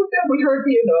 We heard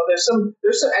there's some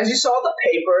as you saw the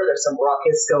paper. There's some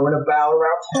ruckus going about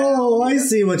around town. Oh, I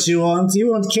see what you want. You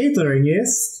want catering,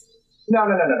 yes? No.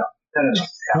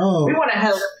 Oh. We want to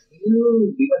help you.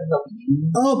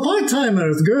 Oh,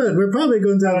 part-timers, good. We're probably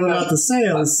going to have a lot of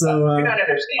sales, so... You're not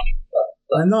understanding.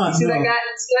 I'm not, See that guy?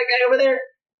 See that guy over there?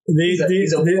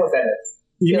 He's a war veteran.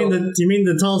 You mean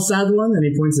the tall, sad one? And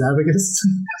he points at Abacus.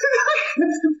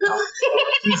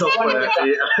 He's a one with the gun.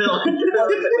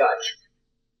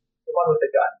 The one with the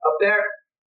gun. Up there?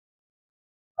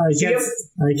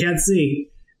 I can't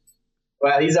see.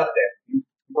 Well, he's up there.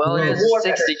 Well, there's a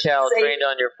 60 cal trained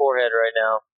on your forehead right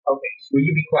now. Okay, will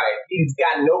you be quiet? He's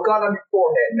got no gun on your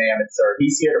forehead, ma'am and sir.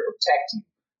 He's here to protect you.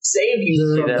 save you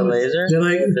See from that laser? They're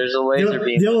like, There's a laser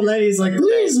beam. the old lady's like,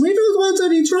 please, we don't want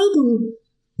any trouble.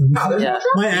 Yeah.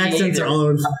 My accents are all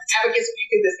over. Abacus, you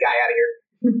get this guy out of here.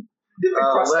 We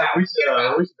should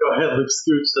go ahead and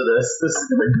scooch to this. This is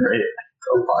going to be great.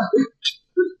 So fun.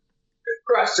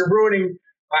 Crush, you're ruining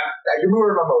my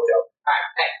mojo. Alright,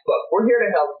 hey, look, we're here to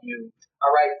help you,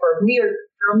 alright, for a mere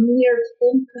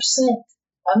 10%.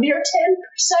 A mere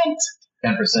 10%.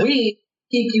 10%. We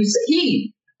keep you safe.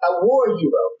 He, a war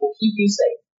hero, will keep you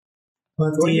safe.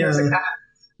 But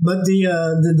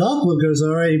the dock workers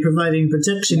are already providing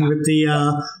protection with the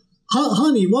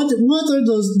honey. What are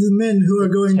those the men who are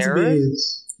going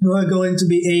to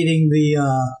be aiding the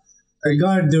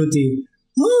guard duty?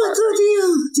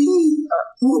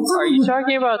 Are you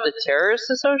talking about the terrorist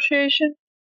association?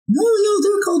 No,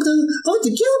 they're called the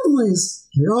Guild Boys.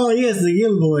 Oh yes, the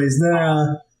Guild Boys.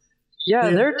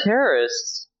 They're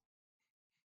terrorists.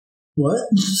 What?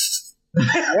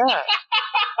 Yeah.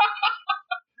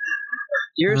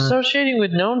 You're associating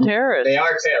with known terrorists. They are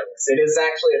terrorists. It is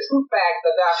actually a true fact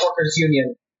that Dock Workers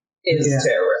Union is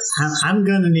terrorists. I'm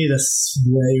gonna need a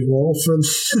sway roll for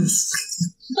this.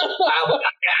 I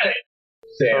got it.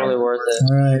 Totally worth it.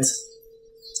 All right.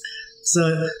 So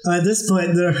at this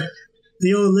point,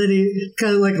 the old lady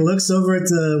kind of like looks over at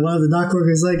one of the dock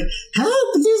workers, like,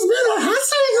 "Help! These men are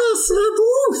hassling us in our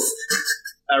booth."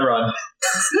 I run.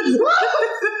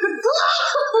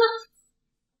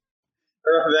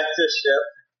 Run back to ship.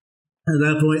 At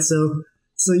that point,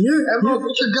 so you're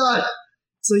get your gun.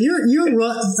 So you're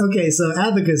okay. So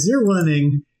Abacus, you're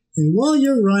running, and while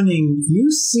you're running, you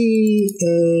see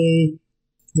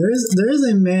there is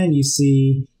a man you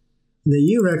see that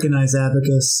you recognize,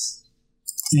 Abacus,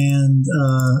 and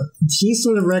he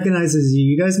sort of recognizes you.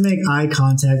 You guys make eye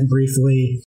contact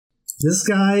briefly. This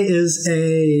guy is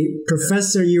a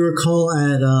professor you recall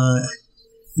at.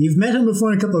 You've met him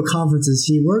before in a couple of conferences.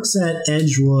 He works at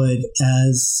Edgewood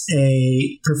as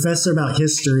a professor about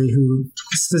history who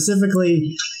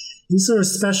specifically, he sort of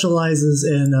specializes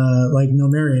in like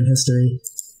Nomerian history.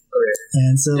 Okay.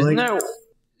 And so isn't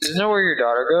that where your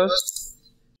daughter goes?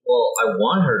 Well, I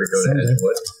want her to go to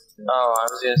Edgewood. Oh, I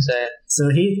was going to say. So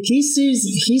he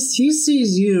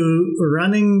sees you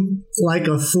running like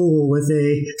a fool with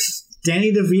a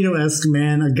Danny DeVito-esque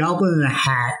man, a goblin in a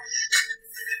hat,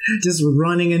 just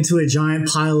running into a giant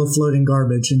pile of floating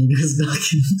garbage, and you guys duck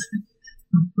in.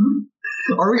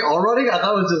 Are we all running? I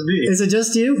thought it was just me. Is it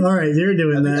just you? All right, you're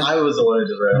doing that. I was the one who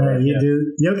just ran. All right, you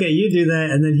do. Okay, you do that,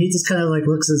 and then he just kind of like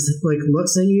looks at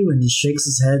you and just shakes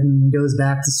his head and goes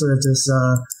back to sort of just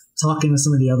talking to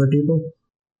some of the other people.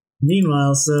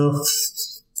 Meanwhile, so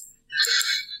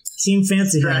Team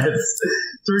Fancy Hat. 3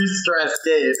 stress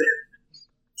days.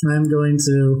 I'm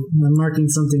marking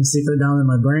something secret down in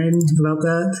my brain about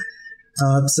that.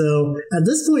 So at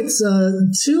this point,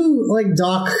 two like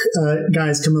dock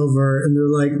guys come over and they're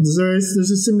like, there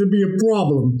seems to be a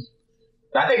problem.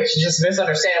 I think she's just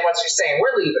misunderstanding what she's saying.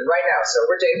 We're leaving right now, so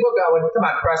we're going. Come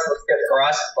on, Crust,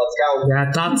 let's go. Yeah,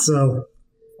 I thought so.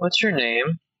 What's your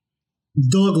name?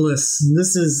 Douglas.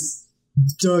 This is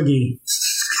Dougie.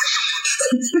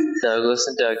 Douglas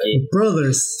and Dougie.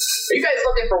 Brothers. Are you guys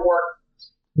looking for work?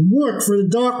 Work for the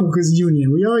Dock Workers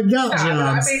Union. We already got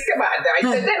jobs. I mean, come on.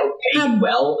 They don't pay you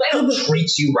well. They don't treat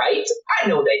you right. I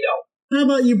know they don't. How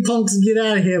about you punks get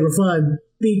out of here before I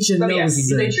beat your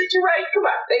noses in? They treat you right? Come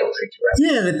on. They don't treat you right.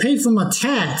 Yeah, they paid for my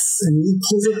tats. And he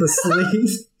pulls up the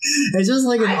sleeve. It's just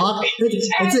like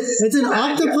it's an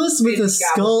octopus with a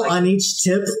skull on each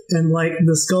tip, and like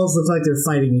the skulls look like they're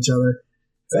fighting each other.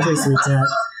 It's a pretty sweet tat.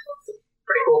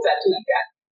 Pretty cool tattoo you got.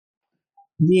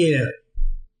 Yeah.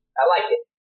 I like it.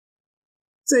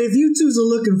 Say, if you twos are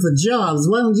looking for jobs,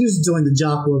 why don't you just join the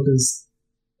Jock Workers?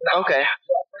 Okay.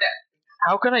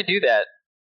 How can I do that?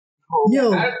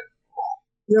 Yo,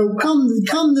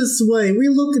 come this way.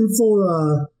 We're looking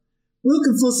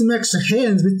for some extra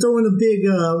hands. We're throwing a big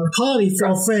party for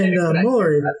our friend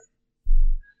Maury.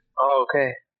 Oh,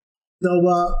 okay. So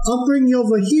I'll bring you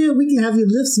over here. We can have you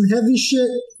lift some heavy shit.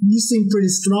 You seem pretty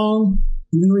strong,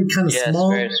 even though you're kind of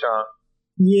small. Yes, very strong.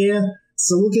 Yeah.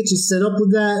 So we'll get you set up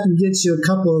with that and get you a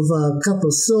couple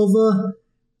of silver.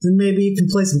 Then maybe you can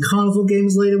play some carnival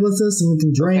games later with us and we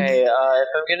can drink. Okay, if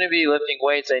I'm going to be lifting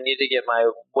weights, I need to get my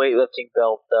weightlifting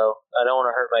belt, though. I don't want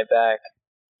to hurt my back.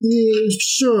 Yeah,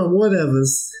 sure,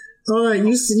 whatever's. All right,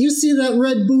 you see that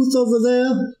red booth over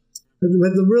there?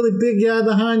 With the really big guy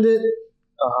behind it?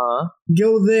 Uh-huh.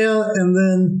 Go there and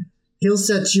then he'll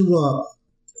set you up.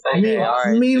 Okay,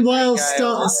 right. Meanwhile,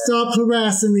 stop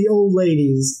harassing the old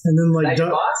ladies. And then like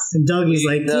and Dougie's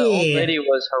like, the old lady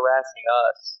was harassing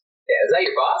us. Yeah, is that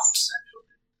your boss?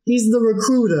 He's the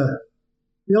recruiter.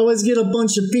 We always get a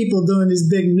bunch of people doing these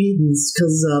big meetings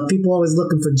because people always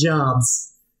looking for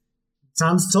jobs.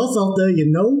 Time's tough out there,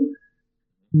 you know?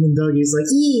 And then Dougie's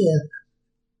like, yeah.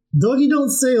 Dougie don't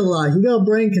say a lot. He got a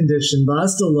brain condition, but I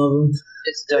still love him.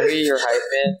 Is Dougie your hype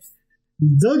man?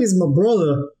 Dougie's my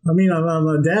brother. I mean,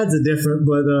 my dad's a different,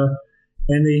 but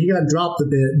and he got dropped a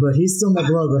bit, but he's still my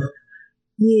brother.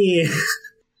 Yeah,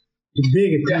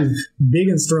 big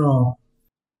and strong.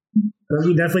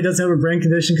 Dougie definitely does have a brain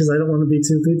condition because I don't want to be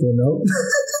two people. Nope.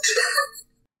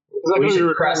 We should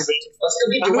request. Let's go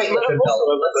get your weightlifting belt.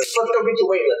 Let's go get your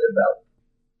weightlifting belt.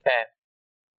 Okay.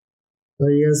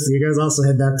 So you guys also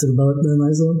head back to the boat then,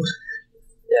 Isolde?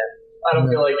 Yeah. I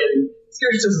don't feel like getting.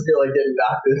 Scrooge doesn't feel like getting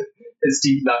his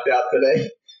teeth knocked out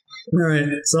today. All right.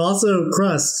 So also,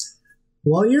 Crust,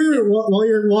 while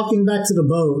you're walking back to the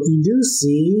boat, you do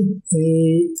see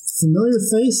a familiar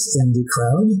face in the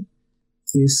crowd.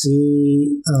 You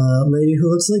see a lady who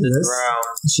looks like this. Wow.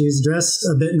 She's dressed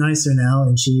a bit nicer now,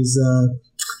 and she's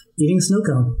eating a snow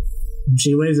cone.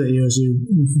 She waves at you as you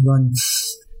run.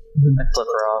 I flip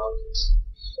her off.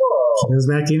 She goes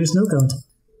back to eating a snow cone.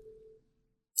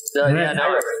 Yeah, no.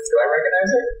 Do I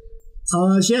recognize her?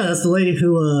 Yeah, that's the lady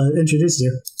who introduced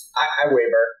you. I wave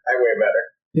her. I wave at her.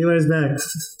 He waves back. I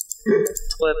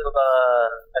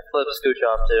flip Scooch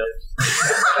off too.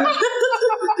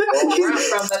 Well,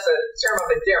 that's a term of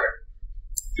endearment.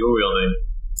 Dual wielding.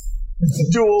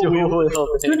 Dual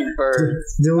wielding birds.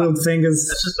 Dual wield fingers.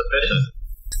 That's just efficient.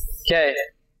 Okay.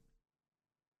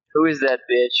 Who is that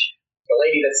bitch? The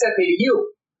lady that sent me to you.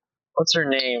 What's her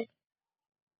name?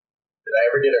 Did I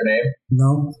ever get her name?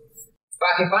 No.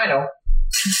 Fuck if I know.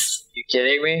 You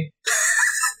kidding me?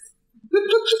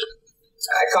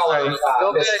 I call her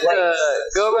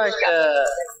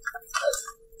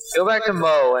Go back to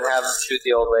Mo and have him shoot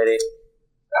the old lady.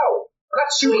 No, I'm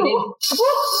not shooting it.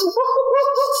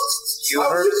 You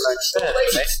heard what I said,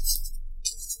 right?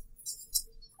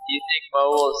 Do you think Mo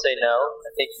will say no?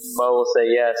 I think Mo will say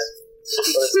yes.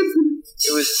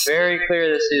 It was very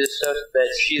clear that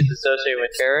she's associated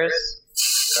with terrorists.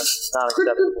 That's not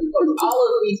acceptable. All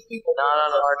of these people. Not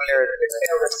on our territory.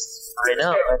 I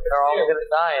know, and they're all going to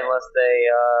die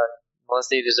unless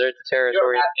they desert the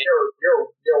territory.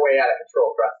 You're way out of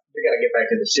control, bro. You gotta get back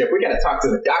to the ship. We gotta talk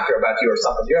to the doctor about you or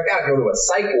something. You gotta go to a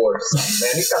psych ward or something,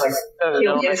 man. You gotta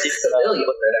kill innocent civilians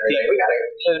and everything.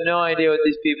 I have no idea what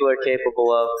these people are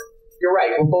capable of. You're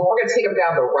right, but we're gonna take them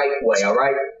down the right way, all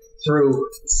right? Through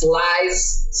lies,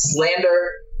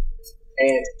 slander,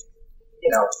 and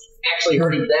actually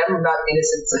hurting them, not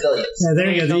innocent civilians. Yeah,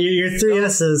 there you go. Your three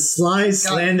S's: lies,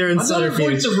 slander, and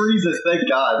subterfuge. Voice of reason, thank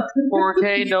God.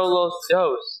 4K no los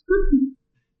dos.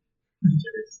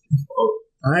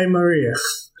 I'm Maria.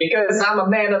 Because I'm a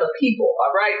man of the people, all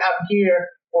right? I'm here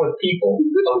for the people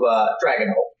of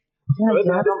Dragonhold. Yeah, you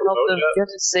have to help them. You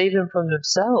have to save them from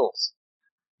themselves.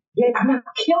 Yeah, I'm not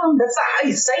killing them. That's not how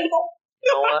you save them.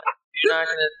 You know what? If you're not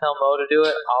going to tell Mo to do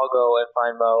it, I'll go and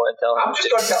find Mo and tell him. I'm just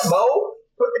going to tell Mo,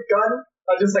 put the gun,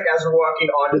 just like as we're walking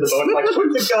onto the boat, like, put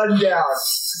the gun down.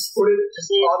 Put it just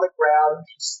on the ground.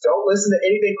 Just don't listen to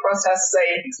anything Crust has to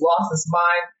say. He's lost his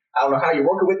mind. I don't know how you're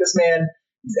working with this man.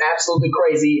 He's absolutely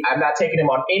crazy. I'm not taking him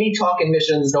on any talking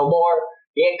missions no more.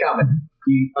 He ain't coming.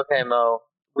 Okay, Mo.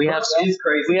 We have some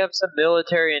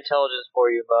military intelligence for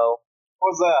you, Mo.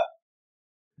 What's that?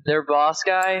 Their boss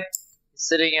guy is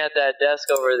sitting at that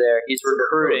desk over there. He's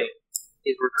recruiting. Oh,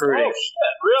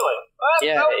 shit, really?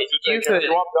 Yeah, you could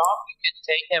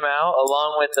take him out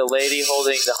along with the lady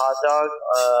holding the hot dog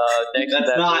next to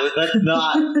that booth. That's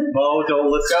not. Mo,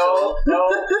 don't listen. No,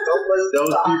 don't listen.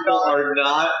 Those people are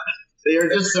not. They are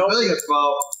just civilians,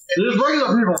 Mo. They're just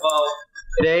regular people, Mo.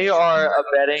 They are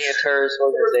abetting a terrorist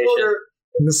organization.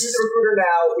 He's a recruiter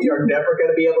now. We are never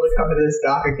going to be able to come to this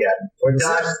dock again. We're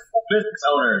done. Business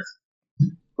owners.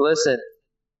 Listen,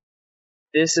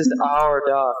 this is our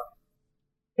dock.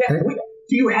 Yeah,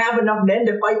 do you have enough men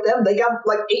to fight them? They got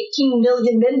like 18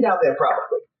 million men down there,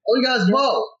 probably. All you guys, Mo.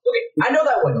 Okay, I know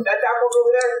that one. That one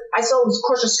over there. I saw him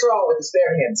crush a straw with his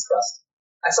bare hands, Crust.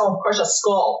 I saw him crush a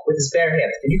skull with his bare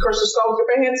hands. Can you crush a skull with your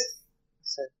bare hands?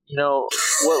 You know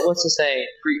what's the saying?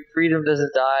 Freedom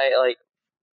doesn't die. Like,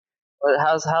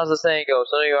 how's the saying go?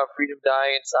 Something about freedom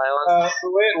dying in silence.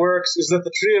 The way it works is that the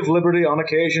Tree of Liberty, on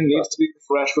occasion, needs to be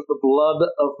refreshed with the blood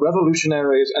of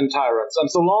revolutionaries and tyrants. And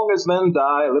so long as men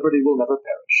die, liberty will never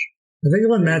perish. I think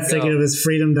the one Matt's thinking of is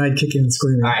freedom died kicking and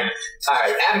screaming. All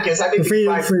right, Abacus. I think we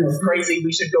crazy.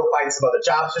 We should go find some other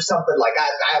jobs or something. Like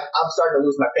I'm starting to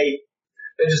lose my faith.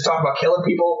 They're just talking about killing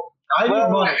people. I need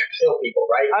money. Kill people,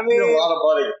 right? I mean, a lot of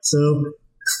money.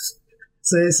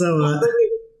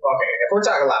 Okay, if we're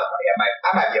talking a lot of money,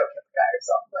 I might be okay with that or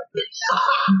something. Like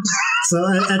So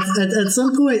at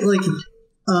some point, like,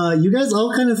 you guys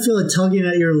all kind of feel a tugging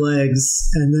at your legs,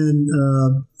 and then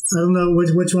I don't know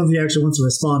which one of you actually wants to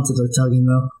respond to the tugging,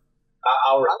 though.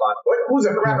 I'll respond. Who's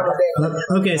a grab on the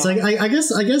Okay, so I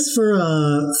guess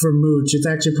for Mooch, it's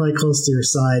actually probably close to your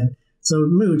side. So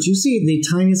Mooch, you see the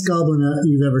tiniest goblin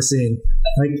you've ever seen.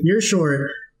 Like, you're short,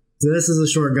 so this is a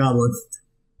short goblin.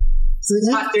 So,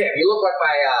 damn, you look like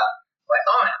my aunt.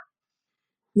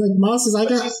 Like Moss is, I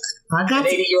got an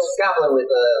 80-year-old goblin with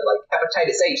like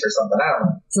hepatitis H or something. I don't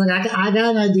know. It's like I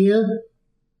got an idea.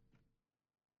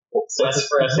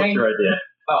 Sassafras, what's your idea?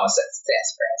 Oh,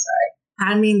 sassafras, alright.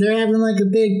 I mean, they're having like a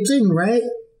big thing, right?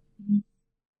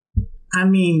 I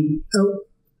mean,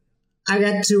 I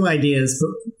got two ideas,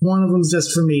 but one of them's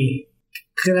just for me.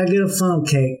 Could I get a funnel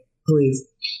cake, please?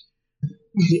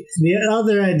 The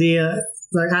other idea,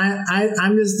 like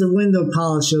I'm just a window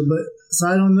polisher, but so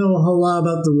I don't know a whole lot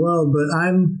about the world, but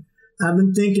I've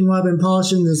been thinking while I've been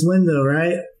polishing this window,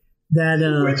 right? That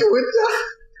which window?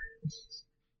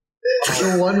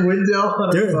 The one window.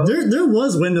 There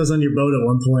was windows on your boat at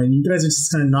one point. You guys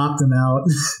just kind of knocked them out.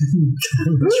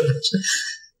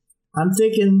 I'm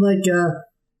thinking like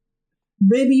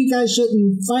maybe you guys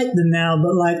shouldn't fight them now,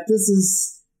 but like this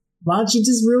is. Why don't you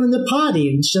just ruin the party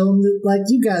and show them that, like,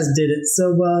 you guys did it,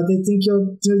 so they think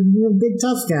you're big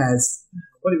tough guys?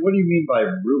 What do you mean by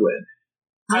ruin?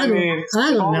 I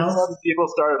don't all know. of a sudden people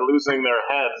started losing their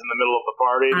heads in the middle of the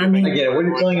party. I mean, I get it. What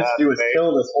you're telling us to do is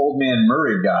kill this old man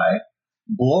Murray guy,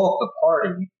 blow up the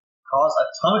party, cause a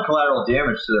ton of collateral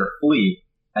damage to their fleet,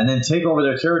 and then take over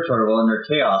their territory while in their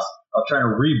chaos of trying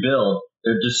to rebuild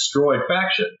their destroyed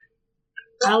faction.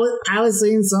 I was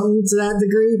saying something to that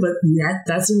degree, but yeah,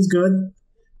 that seems good.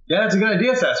 Yeah, it's a good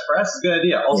idea, Sassafras. It's a good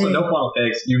idea. Also, no funnel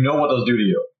cakes. You know what those do to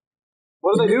you.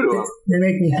 What do they do to them? They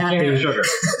make me happy. Can't have sugar.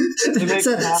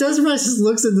 Sassafras just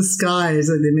looks at the sky and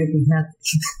says, they make me happy.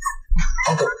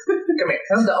 Uncle, come here.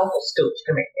 Come to Uncle Scooch.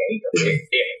 Come here.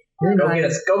 Here.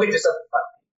 Go get yourself a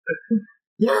fun.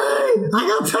 Yay! I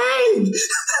got paid!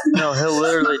 No, he'll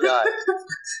literally die.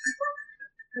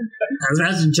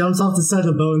 As jumps off the side of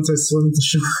the boat and starts swimming to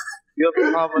shore. You have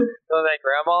a problem with killing that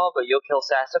grandma, but you'll kill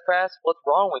Sassafras? What's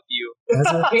wrong with you?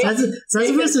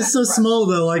 Sassafras is so small,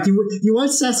 though. Like, you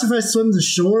watch Sassafras swim to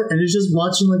shore, and it's just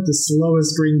watching, like, the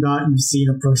slowest green dot you've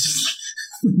seen approach.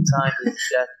 Time is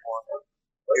death one.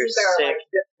 You're sick.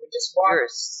 You're a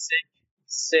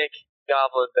sick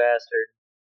goblin bastard.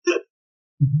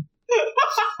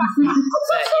 Man,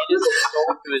 he just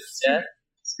sold to his death.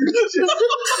 Just like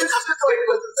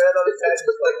puts his hand on his head,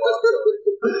 just like walks over.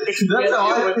 That's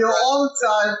how I feel all the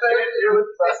time. You're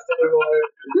with Crust anymore.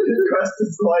 Crust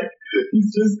is like, he's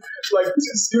just like,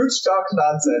 Scooch talks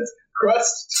nonsense.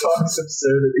 Crust talks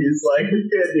absurdity. He's like, he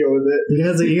can't deal with it.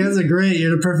 You guys are great.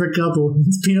 You're the perfect couple.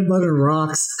 It's peanut butter and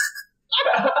rocks.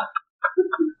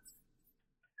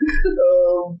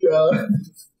 Oh, God.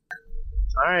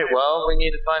 Alright, well, we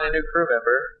need to find a new crew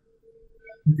member.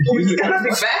 He's gonna be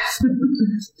back.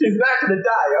 He's not gonna die.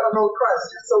 I don't know, Crust.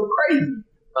 You're so crazy.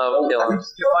 Oh, kill him.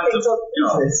 Forcers.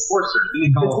 We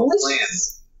need to come up with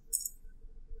plans.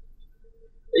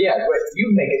 Yeah, but you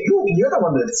make it. You're the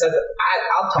one that said that.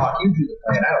 I'll talk. You do the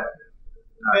plan. I don't.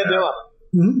 Hey, Dylan.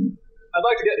 Mm-hmm. I'd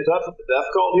like to get in touch with the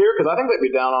Death Cult here, because I think they'd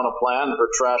be down on a plan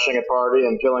for trashing a party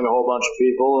and killing a whole bunch of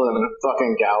people and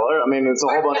fucking Galler. I mean, it's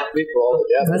a whole bunch of people all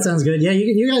together. That sounds good. Yeah,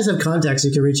 you guys have contacts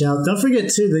you can reach out. Don't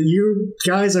forget, too, that you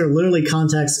guys are literally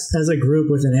contacts as a group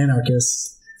with an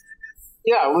anarchist.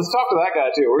 Yeah, let's talk to that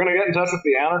guy, too. We're going to get in touch with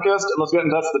the Anarchist, and let's get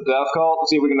in touch with the Death Cult and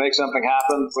see if we can make something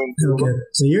happen between two of them. Okay,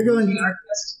 so you're going...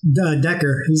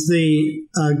 Decker, he's the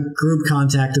group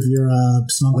contact of your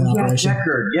smuggling operation.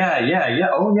 Decker. Yeah.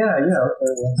 Oh, yeah. Okay.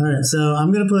 All right, so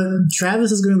I'm going to put... Travis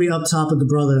is going to be up top of the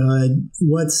Brotherhood.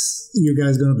 What's you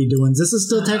guys going to be doing? This is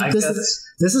still...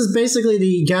 This is basically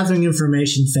the gathering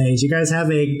information phase. You guys have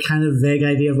a kind of vague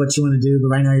idea of what you want to do, but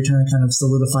right now you're trying to kind of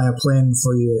solidify a plan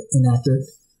before you enact it.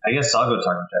 I guess I'll go talk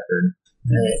to Deckard.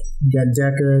 All right, you got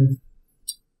Deckard.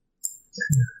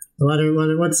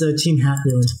 What's Team Hat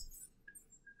doing?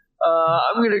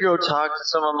 I'm gonna go talk to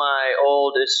some of my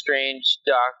old estranged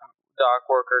dock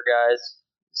worker guys.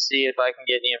 See if I can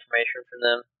get any information from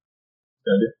them.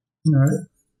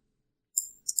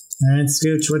 All right,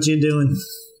 Scooch, what you doing?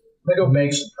 I'm gonna go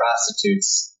make some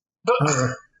prostitutes.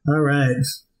 All right.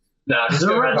 Nah, just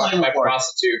go talk to my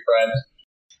prostitute friend.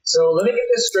 So let me get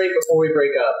this straight before we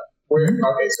break up.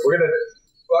 Okay, so we're gonna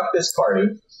fuck this party.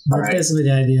 That's basically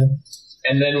the idea.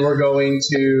 And then we're going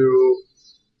to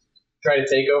try to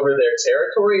take over their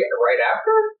territory right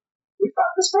after we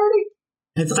fuck this party.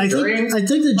 I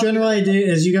think the general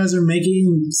idea is you guys are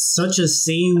making such a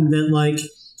scene that like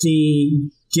the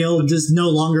guild just no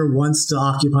longer wants to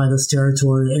occupy this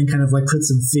territory and kind of like put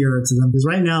some fear into them. Because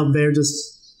right now they're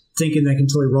just thinking they can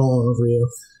totally roll all over you.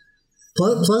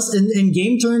 Plus, in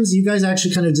game terms, you guys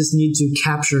actually kind of just need to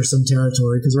capture some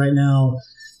territory because right now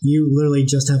you literally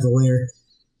just have the lair.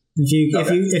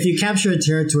 If you capture a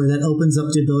territory, that opens up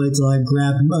the ability to like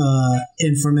grab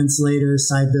informants later,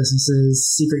 side businesses,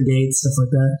 secret gates, stuff like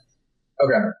that.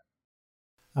 Okay.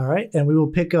 All right, and we will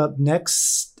pick up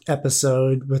next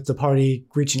episode with the party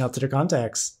reaching out to their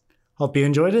contacts. Hope you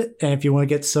enjoyed it, and if you want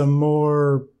to get some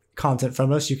more content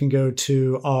from us, you can go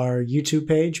to our YouTube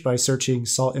page by searching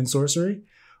Salt in Sorcery,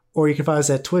 or you can find us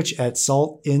at Twitch at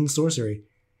Salt in Sorcery.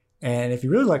 And if you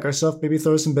really like our stuff, maybe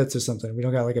throw some bits or something. We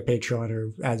don't got like a Patreon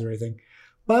or ads or anything.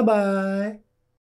 Bye-bye.